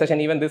attending a session,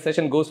 even this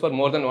session goes for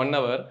more than 1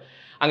 hour.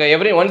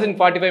 Anga once in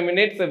 45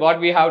 minutes what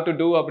we have to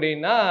do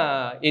அப்படினா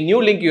a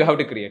new link you have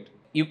to create.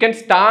 You can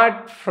start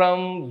from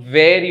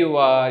where you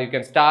are, you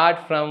can start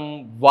from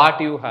what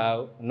you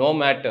have, no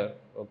matter,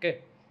 okay?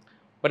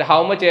 But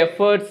how much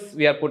efforts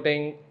we are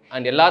putting,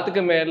 and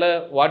எல்லாத்துக்கு மேல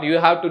what you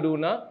have to do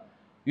na,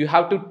 you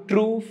have to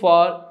true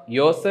for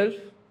yourself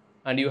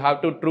and you have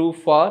to true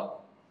for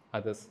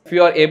others. If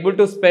you are able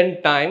to spend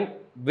time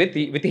with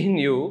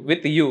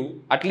you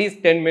at least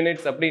 10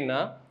 minutes அப்படினா,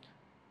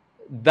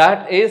 that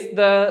is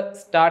the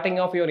starting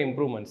of your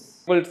improvements.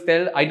 People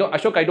tell,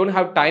 Ashok, I don't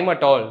have time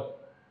at all.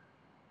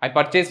 I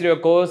purchased your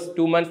course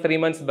 2 months, 3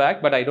 months back,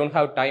 but I don't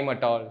have time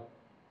at all.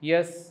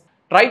 Yes,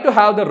 try to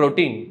have the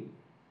routine.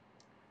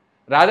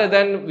 Rather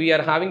than we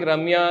are having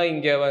Ramya,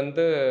 இங்கே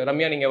வந்து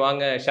ரம்யா நீங்கள்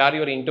வாங்க share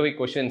your interview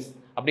questions,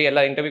 அப்படி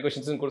எல்லா interview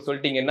கொஷின்ஸும் கூட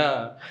சொல்லிட்டீங்கன்னா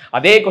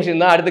அதே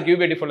question தான் அடுத்த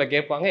QB84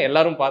 கேட்பாங்க,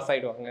 எல்லாரும் பாஸ்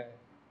ஆகிடுவாங்க,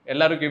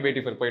 எல்லாரும்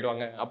QB84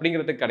 போயிடுவாங்க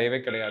அப்படிங்கிறதுக்கு கிடையவே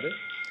கிடையாது.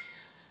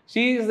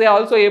 She is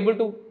also able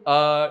to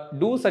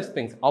do such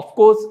things. Of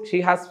course, she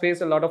has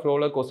faced a lot of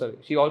roller coaster.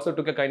 She also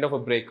took a kind of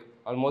a break.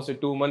 Almost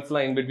 2 months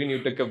in between you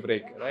took a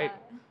break, right?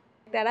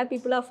 There are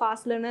people who are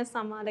fast learners,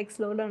 some are like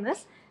slow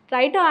learners.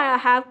 Try to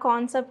have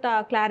concept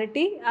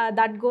clarity.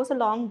 That goes a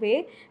long way,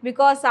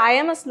 because I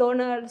am a slow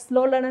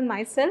learner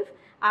myself.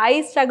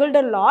 I struggled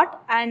a lot,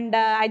 and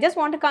I just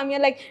want to come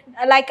here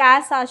like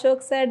as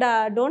Ashok said,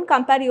 don't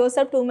compare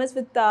yourself too much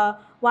with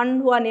one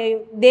who are near you.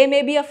 They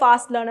may be a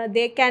fast learner.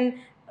 They can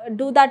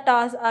do that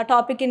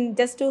topic in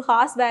just 2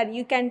 hours where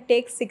you can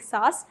take 6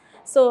 hours.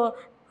 So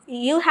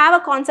you have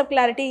a concept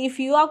clarity. If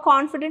you are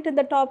confident in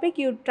the topic,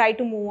 you try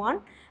to move on.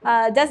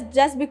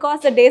 Just because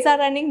the days are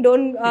running,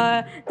 don't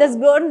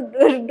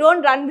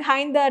run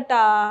behind that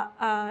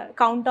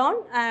countdown.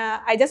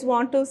 I just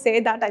want to say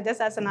that, I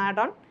just as an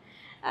add-on.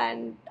 And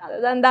other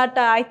than that,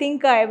 I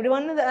think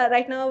everyone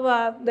right now,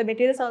 the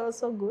materials are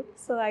also good.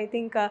 So I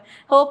think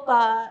hope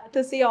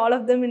to see all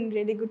of them in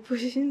really good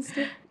positions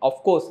too. Of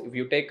course, if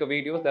you take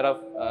videos, there are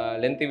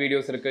lengthy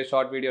videos,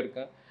 short video.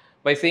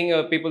 By seeing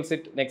people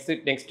sit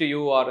next to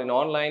you or in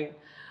online,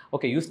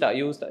 okay, you start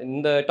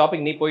in the topic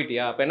nee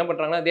poitiya, appo enna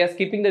pandranga, they are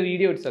skipping the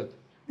video itself.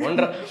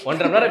 ஒன்றரை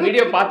மணி நேரம்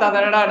video பார்த்தா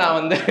தானடா நான்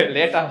வந்து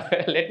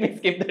லேட்டாக let me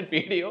skip that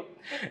video,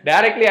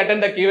 directly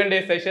attend the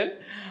Q&A session.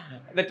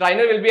 The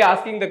trainer will be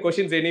asking the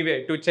questions anyway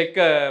to check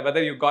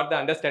whether you got the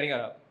understanding or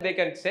not. They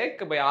can check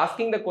by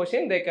asking the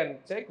question, they can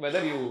check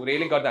whether you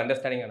really got the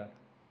understanding or not.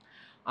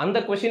 அந்த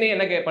கொஷினை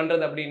என்ன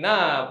பண்ணுறது அப்படின்னா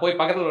போய்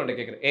பக்கத்தில் ஒன்று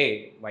கேட்குறேன், ஏய்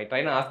my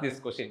trainer ask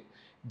this question,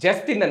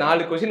 just இந்த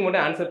 4 கொஷின்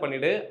மட்டும் answer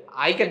பண்ணிவிடு,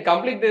 I can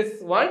complete this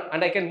one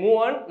and I can move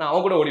on, நான்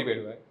அவன் கூட ஓடி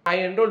போயிடுவேன். ஐ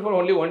என்ரோல் ஃபார்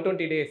ஒன்லி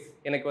 120 days.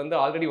 எனக்கு வந்து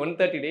ஆல்ரெடி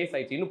 130 days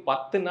ஆயிடுச்சு. இன்னும்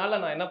 10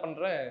 நாளில் நான் என்ன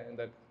பண்ணுறேன்,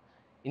 இந்த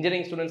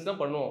இன்ஜினியரிங் ஸ்டூடெண்ட்ஸ் தான்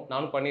பண்ணுவோம்,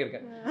 நானும்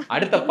பண்ணியிருக்கேன்.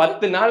 அடுத்த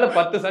 10 நாளில்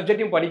 10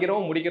 சப்ஜெக்டையும்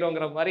படிக்கிறோம்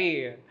முடிக்கிறோங்கிற மாதிரி.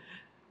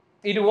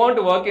 It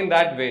won't work in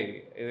that way.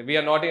 We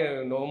are not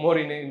no more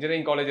in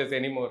engineering colleges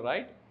anymore,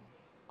 right?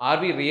 Are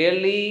we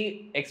really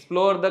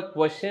explore the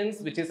questions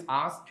which is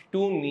asked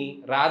to me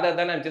rather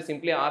than I'm just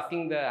simply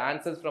asking the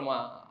answers from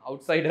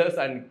outsiders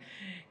and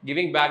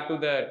giving back to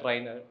the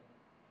trainer?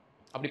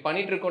 அப்படி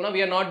பண்ணிட்டு இருக்கோம்னா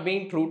we are not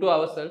being true to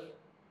ourselves.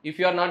 If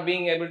you are not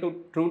being able to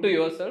true to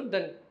yourself,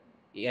 then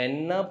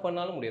என்ன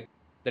பண்ணாலும் முடியாது.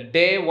 The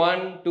day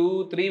 1, 2,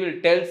 3 will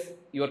tells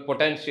your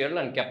potential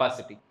and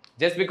capacity.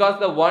 Just because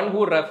the one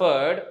who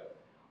referred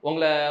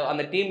உங்களை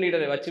அந்த team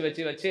லீடரை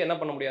வச்சு என்ன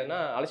பண்ண முடியாதுன்னா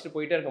அழைச்சிட்டு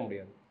போயிட்டே இருக்க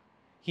முடியாது.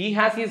 He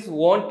has his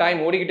own time,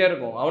 ஓடிக்கிட்டே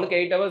இருக்கும். அவனுக்கு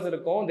 8 hours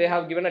இருக்கும். They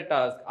have given a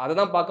task. அதை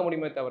தான் பார்க்க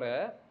முடியுமே தவிர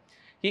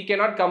he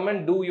cannot come and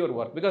do your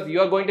work because you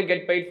are going to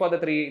get paid for the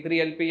 3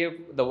 LPA,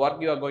 the work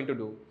you are going to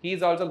do. He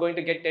is also going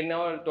to get 10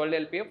 or 12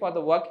 LPA for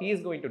the work he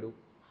is going to do.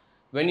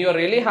 When you are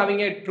really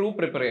having a true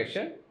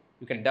preparation,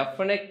 you can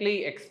definitely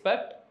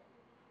expect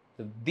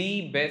the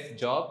best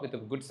job with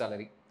a good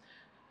salary.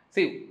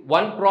 See,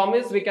 one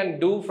promise we can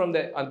do from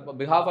the on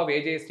behalf of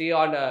AJSD,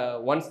 or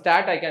one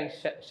stat I can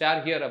share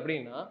here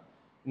அப்படின்னா,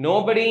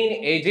 nobody in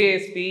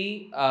AJSD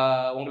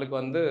உங்களுக்கு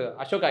வந்து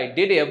Ashok I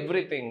did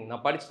everything,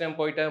 நான் படிச்சிட்டேன்,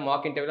 போயிட்டேன்,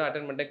 mark இன்டர்வியூலாம்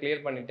attend பண்ணிட்டேன்,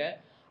 clear பண்ணிட்டேன்,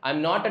 I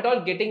am not at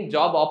all getting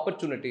job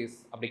opportunities.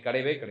 அப்படி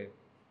கிடையவே கிடையாது.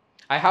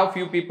 I have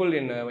few people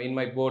in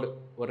my board,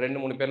 ஒரு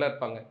 2-3 பேர்லாம்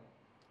இருப்பாங்க.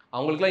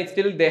 அவங்களுக்குலாம்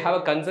still they have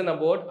a concern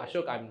about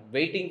Ashok I am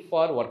waiting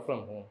for work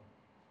from home.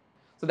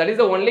 So that is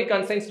the only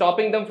constraint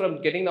stopping them from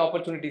getting the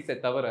opportunities.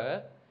 தவிர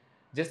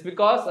just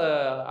because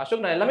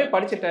Ashok நான் எல்லாமே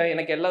படிச்சிட்டேன்,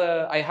 எனக்கு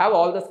I have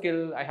all the skill,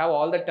 I have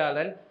all the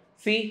talent,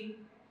 see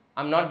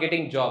I'm not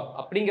getting job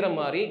அப்படிங்கிற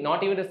மாதிரி not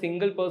even a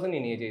single person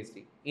in AJSD.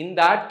 In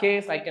that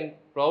case I can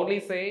proudly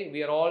say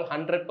we are all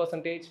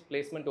 100%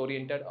 placement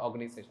oriented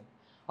organization.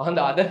 On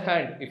the other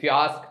hand, if you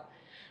ask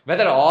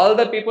whether all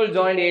the people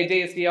joined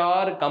AJSD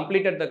or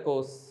completed the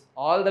course,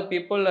 all the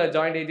people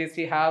joined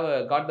AJSD have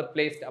got the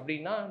placed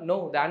அப்படின்னா no,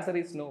 the answer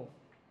is no.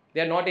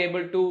 They are not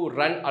able to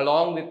run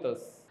along with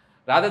us.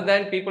 Rather than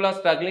people are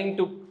struggling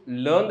to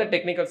learn the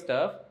technical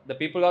stuff, the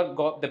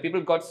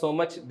people got so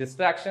much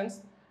distractions.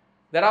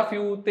 There are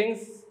few things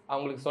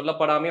அவங்களுக்கு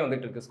சொல்லப்படாமே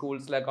வந்துட்டு இருக்கு,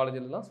 ஸ்கூல்ஸ்ல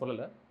காலேஜ்லாம்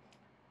சொல்லல.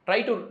 Try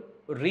to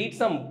read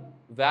some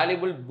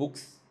valuable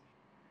books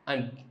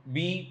and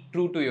be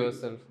true to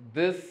yourself.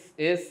 This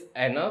is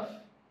enough.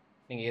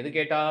 நீங்க எது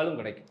கேட்டாலும்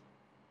கிடைக்கும்.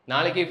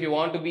 நாளைக்கு if you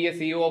want to be a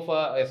CEO of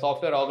a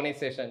software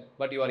organization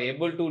but you are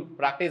able to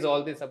practice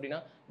all this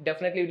அப்படின்னா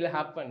definitely it will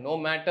happen. No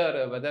matter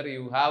whether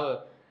you have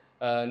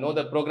know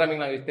the programming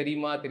language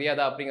தெரியுமா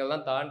தெரியாதா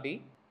அப்படிங்கறதெல்லாம் தாண்டி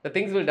the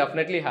things will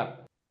definitely happen.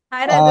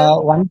 Hi Raghu.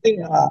 One thing,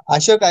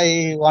 Ashok, I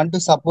want to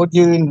support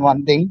you in one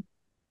thing.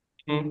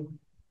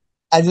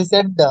 As you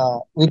said,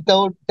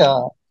 without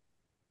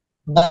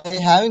by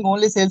having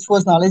only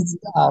Salesforce knowledge,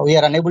 we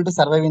are unable to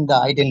survive in the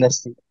IT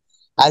industry.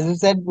 As you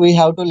said, we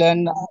have to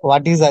learn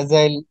what is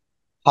Agile,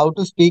 how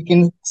to speak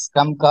in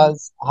Scrum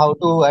calls, how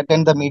to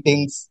attend the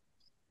meetings,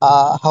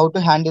 how to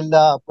handle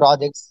the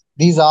projects.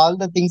 These are all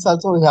the things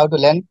also we have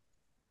to learn.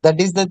 That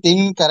is the thing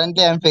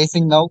currently I am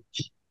facing now.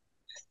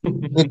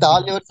 With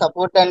all your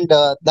support and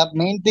the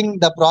main thing,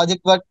 the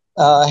project work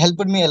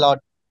helped me a lot.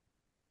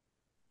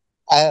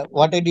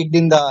 What I did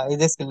in the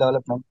AJ skill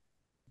development.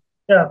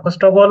 Yeah,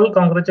 first of all,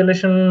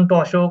 congratulations to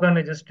Ashok and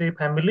AJSD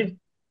family.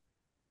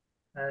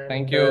 And,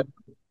 Thank you.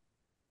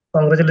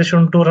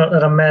 Congratulations to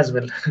Ramya as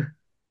well.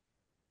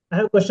 I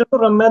have a question to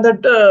Ramya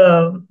that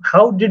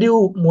how did you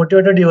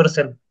motivated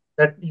yourself?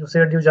 That you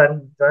said you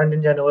joined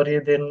in January,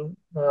 then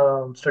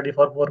study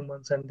for 4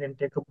 months and then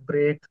take a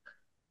break.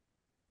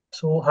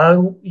 So how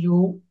you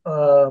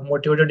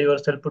motivated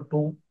yourself to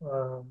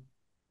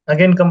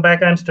again come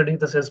back and study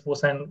the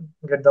Salesforce and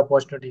get the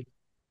opportunity?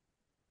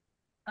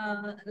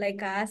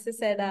 Like as I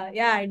said,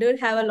 yeah, I did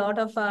have a lot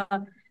of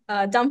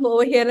jump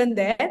over here and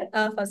there.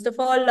 First of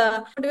all,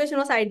 motivation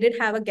was I did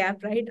have a gap,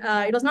 right?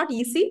 It was not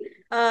easy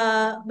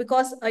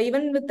because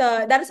even with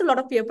there is a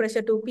lot of peer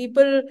pressure too.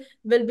 People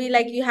will be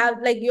like, you have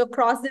like you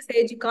cross this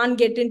age, you can't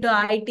get into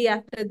IT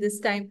after this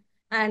time,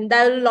 and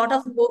there are a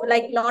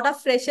lot of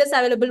freshers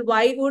available.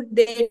 Why would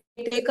they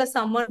take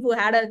someone who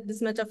had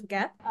this much of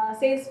gap?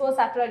 Salesforce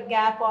after a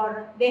gap, or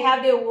they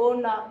have their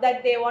own that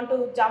they want to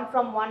jump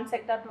from one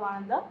sector to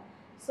another.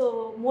 So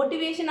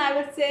motivation, I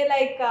would say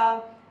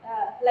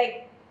like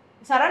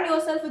surround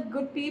yourself with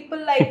good people,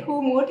 like who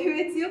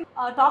motivates you.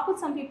 Talk with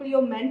some people,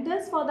 your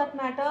mentors for that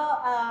matter.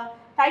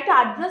 try to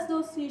address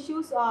those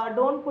issues.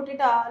 Don't put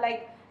it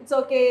like it's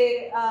okay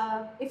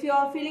if you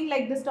are feeling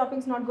like this topic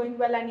is not going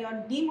well and you are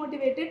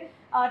demotivated.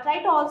 Try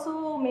to also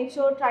make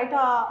sure, try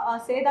to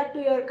say that to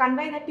your,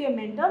 convey that to your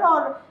mentor or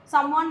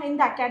someone in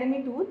the academy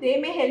too. They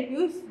may help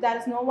you if there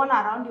is no one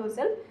around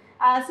yourself.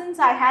 Since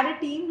I had a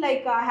team,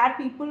 like I had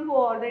people who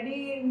are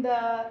already in the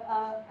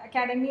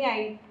academy,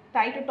 I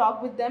try to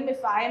talk with them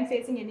if I am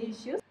facing any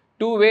issues.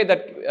 Two ways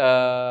that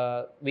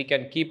we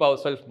can keep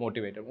ourselves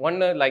motivated. One,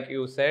 like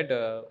you said,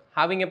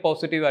 having a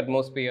positive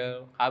atmosphere,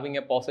 having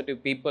a positive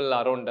people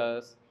around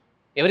us,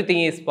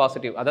 everything is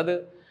positive. Other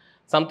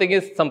something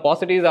is, some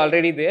positive is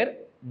already there.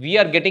 We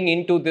are getting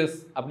into this.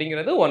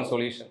 Abdingirathu one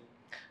solution.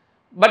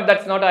 But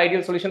that's not an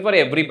ideal solution for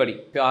everybody.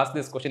 If you ask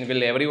this question,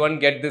 will everyone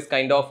get this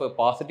kind of a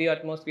positive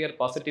atmosphere,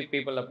 positive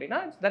people?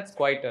 That's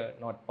quite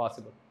not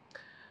possible.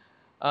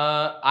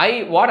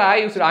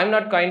 I'm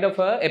not kind of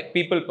a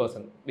people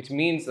person, which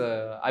means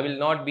I will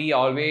not be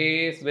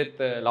always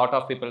with a lot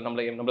of people.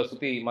 நம்மள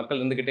சுத்தி மக்கள்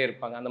இருந்துகிட்டே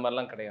இருப்பாங்க, அந்த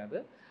மாதிரிலாம் கிடையாது.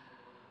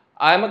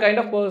 I am a kind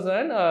of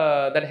person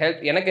that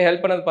எனக்கு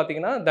help பண்ணது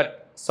பார்த்தீங்கன்னா that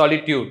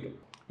solitude.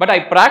 But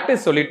I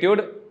practice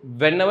solitude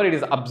whenever it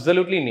is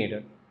absolutely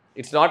needed.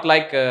 It's not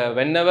like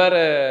whenever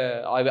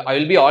I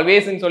will be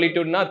always in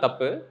solitude na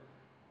tappu.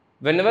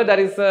 Whenever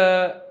there is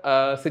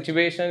a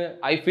situation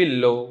I feel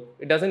low,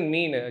 it doesn't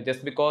mean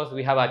just because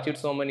we have achieved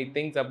so many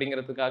things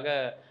அப்படிங்கிறதுக்காக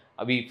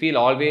we feel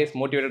always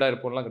motivated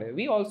இருப்போம்லாம் கிடையாது.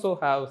 We also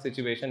have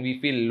situation, we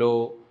feel low,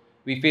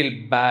 we feel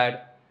bad,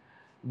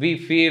 we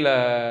feel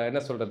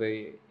என்ன சொல்றது,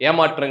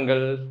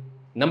 ஏமாற்றங்கள்,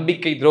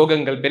 நம்பிக்கை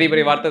துரோகங்கள், பெரிய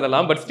பெரிய வார்த்தை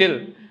இதெல்லாம். But still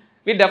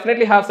we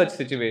definitely have such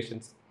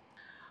situations.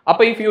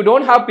 Appa if you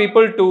don't have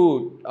people to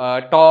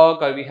talk,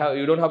 or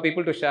you don't have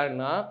people to share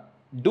na,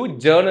 do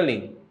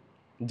journaling.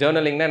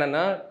 Journaling na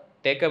enna,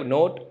 take a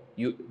note.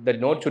 The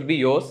note should be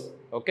yours.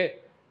 Okay,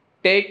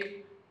 take,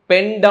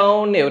 pen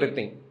down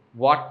everything,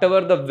 whatever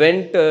the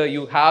vent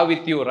you have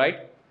with you, right?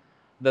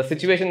 The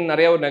situation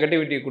nariya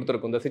negativity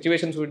kuduthirukkum, the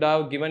situations would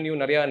have given you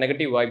nariya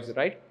negative vibes,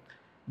 right?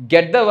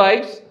 Get the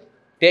vibes,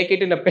 take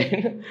it in a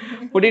pen,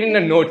 put it in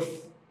a notes,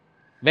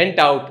 went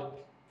out.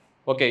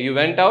 Okay, you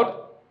went out,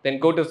 then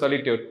go to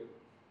solitude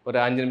for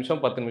 5 நிமிஷம்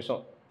 10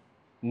 நிமிஷம்.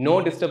 No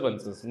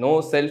disturbances, no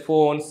cell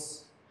phones,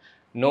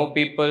 no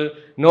people,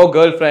 no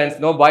girlfriends,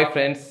 no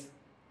boyfriends.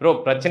 Bro,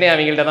 பிரச்சனை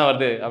அவங்கள்ட்ட தான்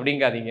வருது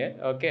அப்படிங்காதீங்க.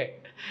 Okay,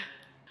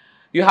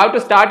 you have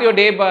to start your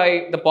day by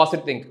the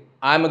positive thing.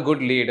 I am a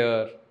good leader,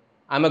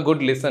 I am a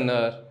good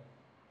listener,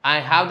 I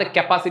have the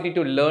capacity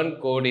to learn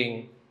coding.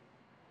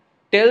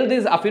 Tell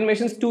these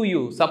affirmations to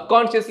you.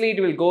 Subconsciously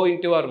it will go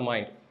into our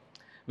mind.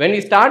 When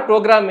we start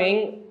programming,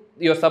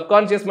 your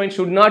subconscious mind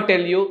should not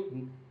tell you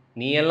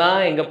நீ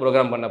எல்லாம் எங்க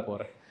program பண்ண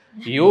போற.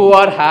 You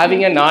are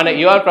having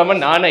you are from a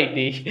non-IT,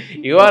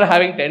 you are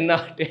having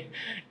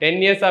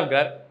 10 years of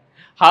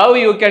how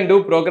you can do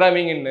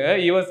programming in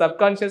your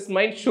subconscious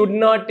mind should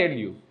not tell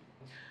you.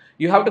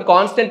 You have to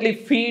constantly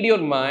feed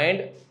your mind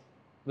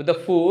with the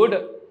food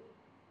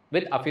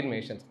with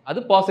affirmations. அது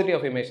positive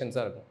affirmations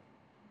இருக்கும்.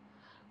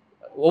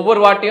 ஒவ்வொரு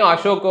வாட்டியும்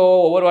அசோக்கோ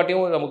ஒவ்வொரு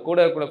வாட்டியும் நம்ம கூட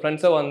இருக்கிற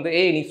ஃப்ரெண்ட்ஸோ வந்து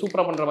ஏய் நீ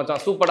சூப்பராக பண்ணுற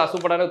மச்சான்,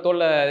 சூப்பரானு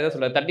தோல்ல எதை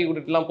சொல்ல தட்டி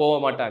விட்டுட்டுலாம் போக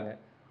மாட்டாங்க.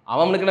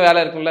 அவனுக்குன்னு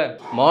வேலை இருக்குல்ல.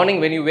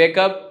 Morning when you wake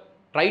up,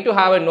 try to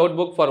have a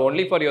notebook for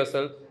only for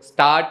yourself.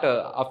 Start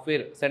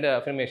send an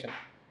affirmation.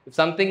 If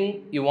something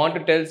you want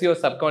to tell your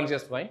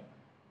subconscious mind,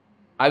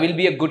 I will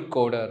be a good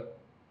coder.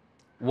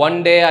 One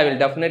day I will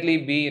definitely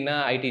be in a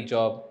IT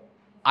job.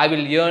 I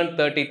will earn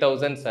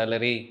 30,000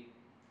 salary.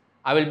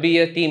 I will be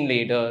a team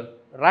leader.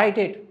 Write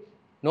it.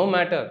 No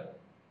matter.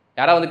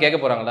 யாரா வந்து கேட்க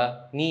போறாங்களா,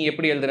 நீ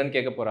எப்படி எழுதுறன்னு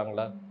கேட்க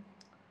போறாங்களா?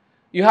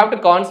 You have to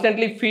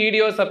constantly feed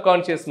your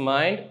subconscious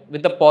mind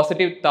with the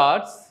positive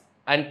thoughts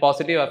and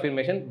positive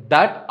affirmation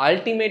that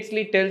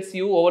ultimately tells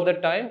you over the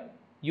time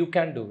you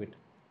can do it.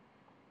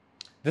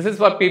 This is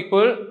for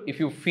people, if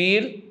you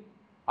feel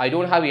I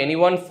don't have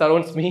anyone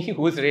surrounds me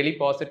who is really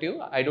positive,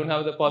 I don't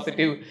have the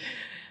positive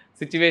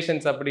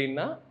situations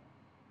அப்படின்னா,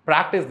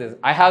 practice this.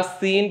 I have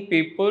seen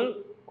people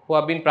who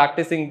have been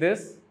practicing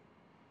this.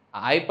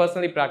 I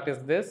personally practice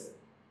this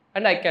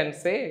and I can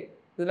say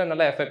இதுல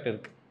நல்ல effect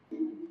இருக்கு.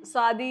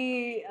 Swati,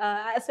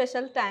 a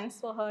special thanks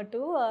for her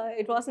too.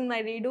 It wasn't my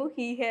redo.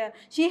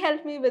 She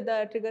helped me with the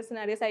trigger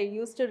scenarios. I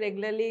used to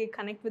regularly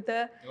connect with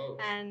her. Oh.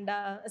 And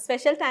a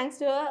special thanks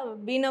to her.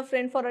 Been a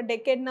friend for a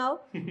decade now,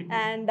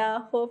 and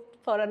hope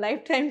for a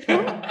lifetime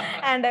too.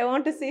 And I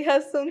want to see her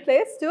soon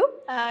place too.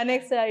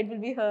 Next it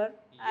will be her.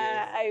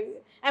 Yes.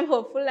 I'm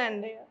hopeful and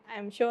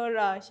I'm sure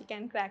she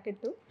can crack it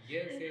too.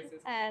 Yes.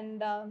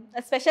 And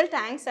a special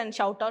thanks and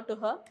shout out to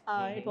her.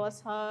 It was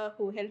her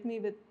who helped me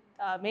with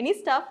many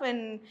stuff,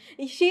 and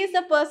she is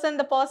the person,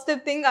 the positive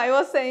thing I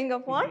was saying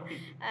upon.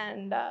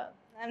 And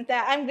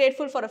I'm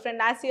grateful for a friend.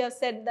 As you have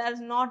said,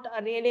 there's not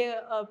really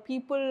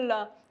people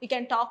you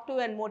can talk to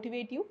and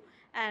motivate you.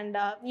 And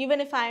even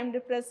if I am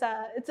depressed,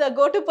 it's a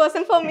go-to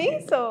person for me.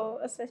 So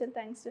a special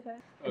thanks to her.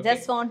 Okay. I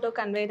just want to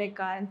convey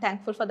I'm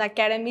thankful for the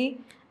academy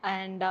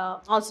and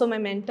also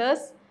my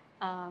mentors,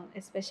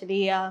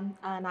 especially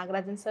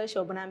Nagarajan sir,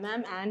 Shobana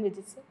ma'am and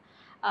Vijit sir.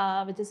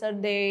 Vijay sir,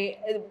 they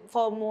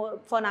for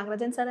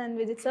Nagarajan sir and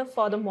Vijay sir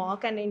for the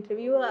mock and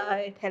interview,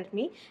 it helped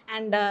me.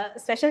 And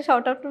special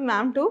shout out to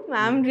ma'am too.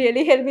 Ma'am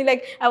really helped me.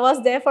 Like I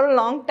was there for a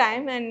long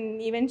time,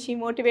 and even she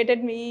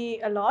motivated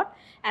me a lot.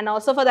 And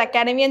also for the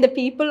academy and the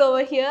people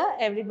over here,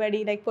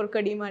 everybody like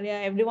Purkadi,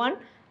 Maria, everyone.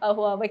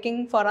 Who are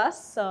working for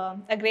us.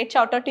 A great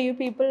shout out to you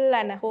people,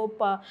 and I hope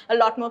a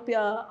lot more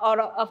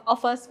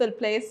of us will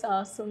place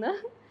sooner.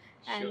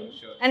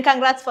 And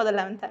congrats for the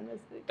 11th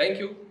anniversary. Thank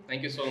you.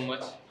 Thank you so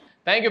much.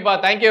 Thank you, Pa.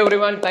 Thank you,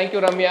 everyone. Thank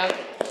you, Ramya,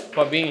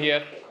 for being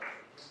here.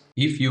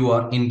 If you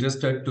are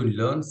interested to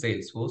learn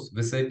Salesforce,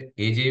 visit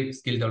AJ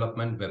Skill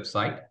Development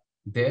website.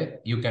 There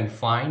you can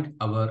find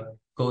our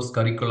course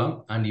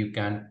curriculum and you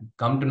can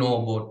come to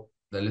know about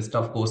the list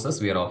of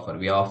courses we are offering.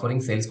 We are offering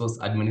Salesforce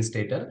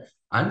Administrator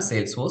and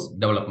Salesforce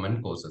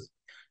Development courses.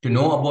 To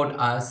know about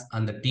us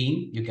and the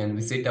team, you can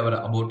visit our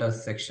About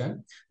Us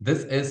section.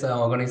 This is an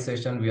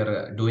organization we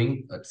are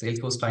doing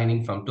Salesforce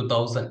training from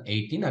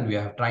 2018, and we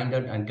have trained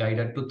and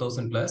guided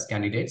 2000 plus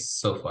candidates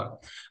so far.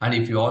 And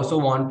if you also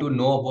want to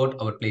know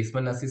about our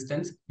placement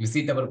assistance,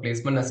 visit our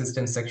placement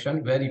assistance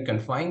section where you can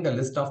find the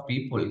list of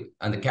people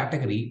and the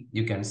category.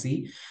 You can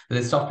see the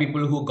list of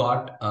people who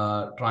got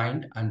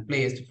trained and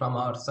placed from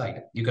our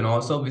side. You can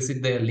also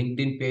visit their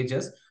LinkedIn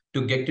pages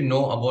to get to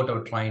know about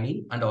our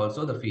training and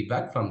also the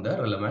feedback from the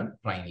relevant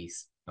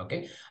trainees.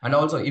 Okay. And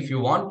also, if you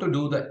want to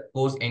do the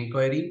course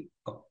inquiry,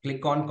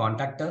 click on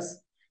contact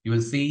us. You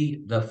will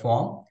see the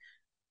form.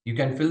 You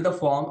can fill the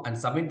form and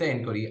submit the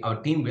inquiry.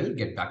 Our team will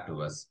get back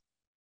to us.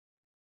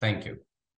 Thank you.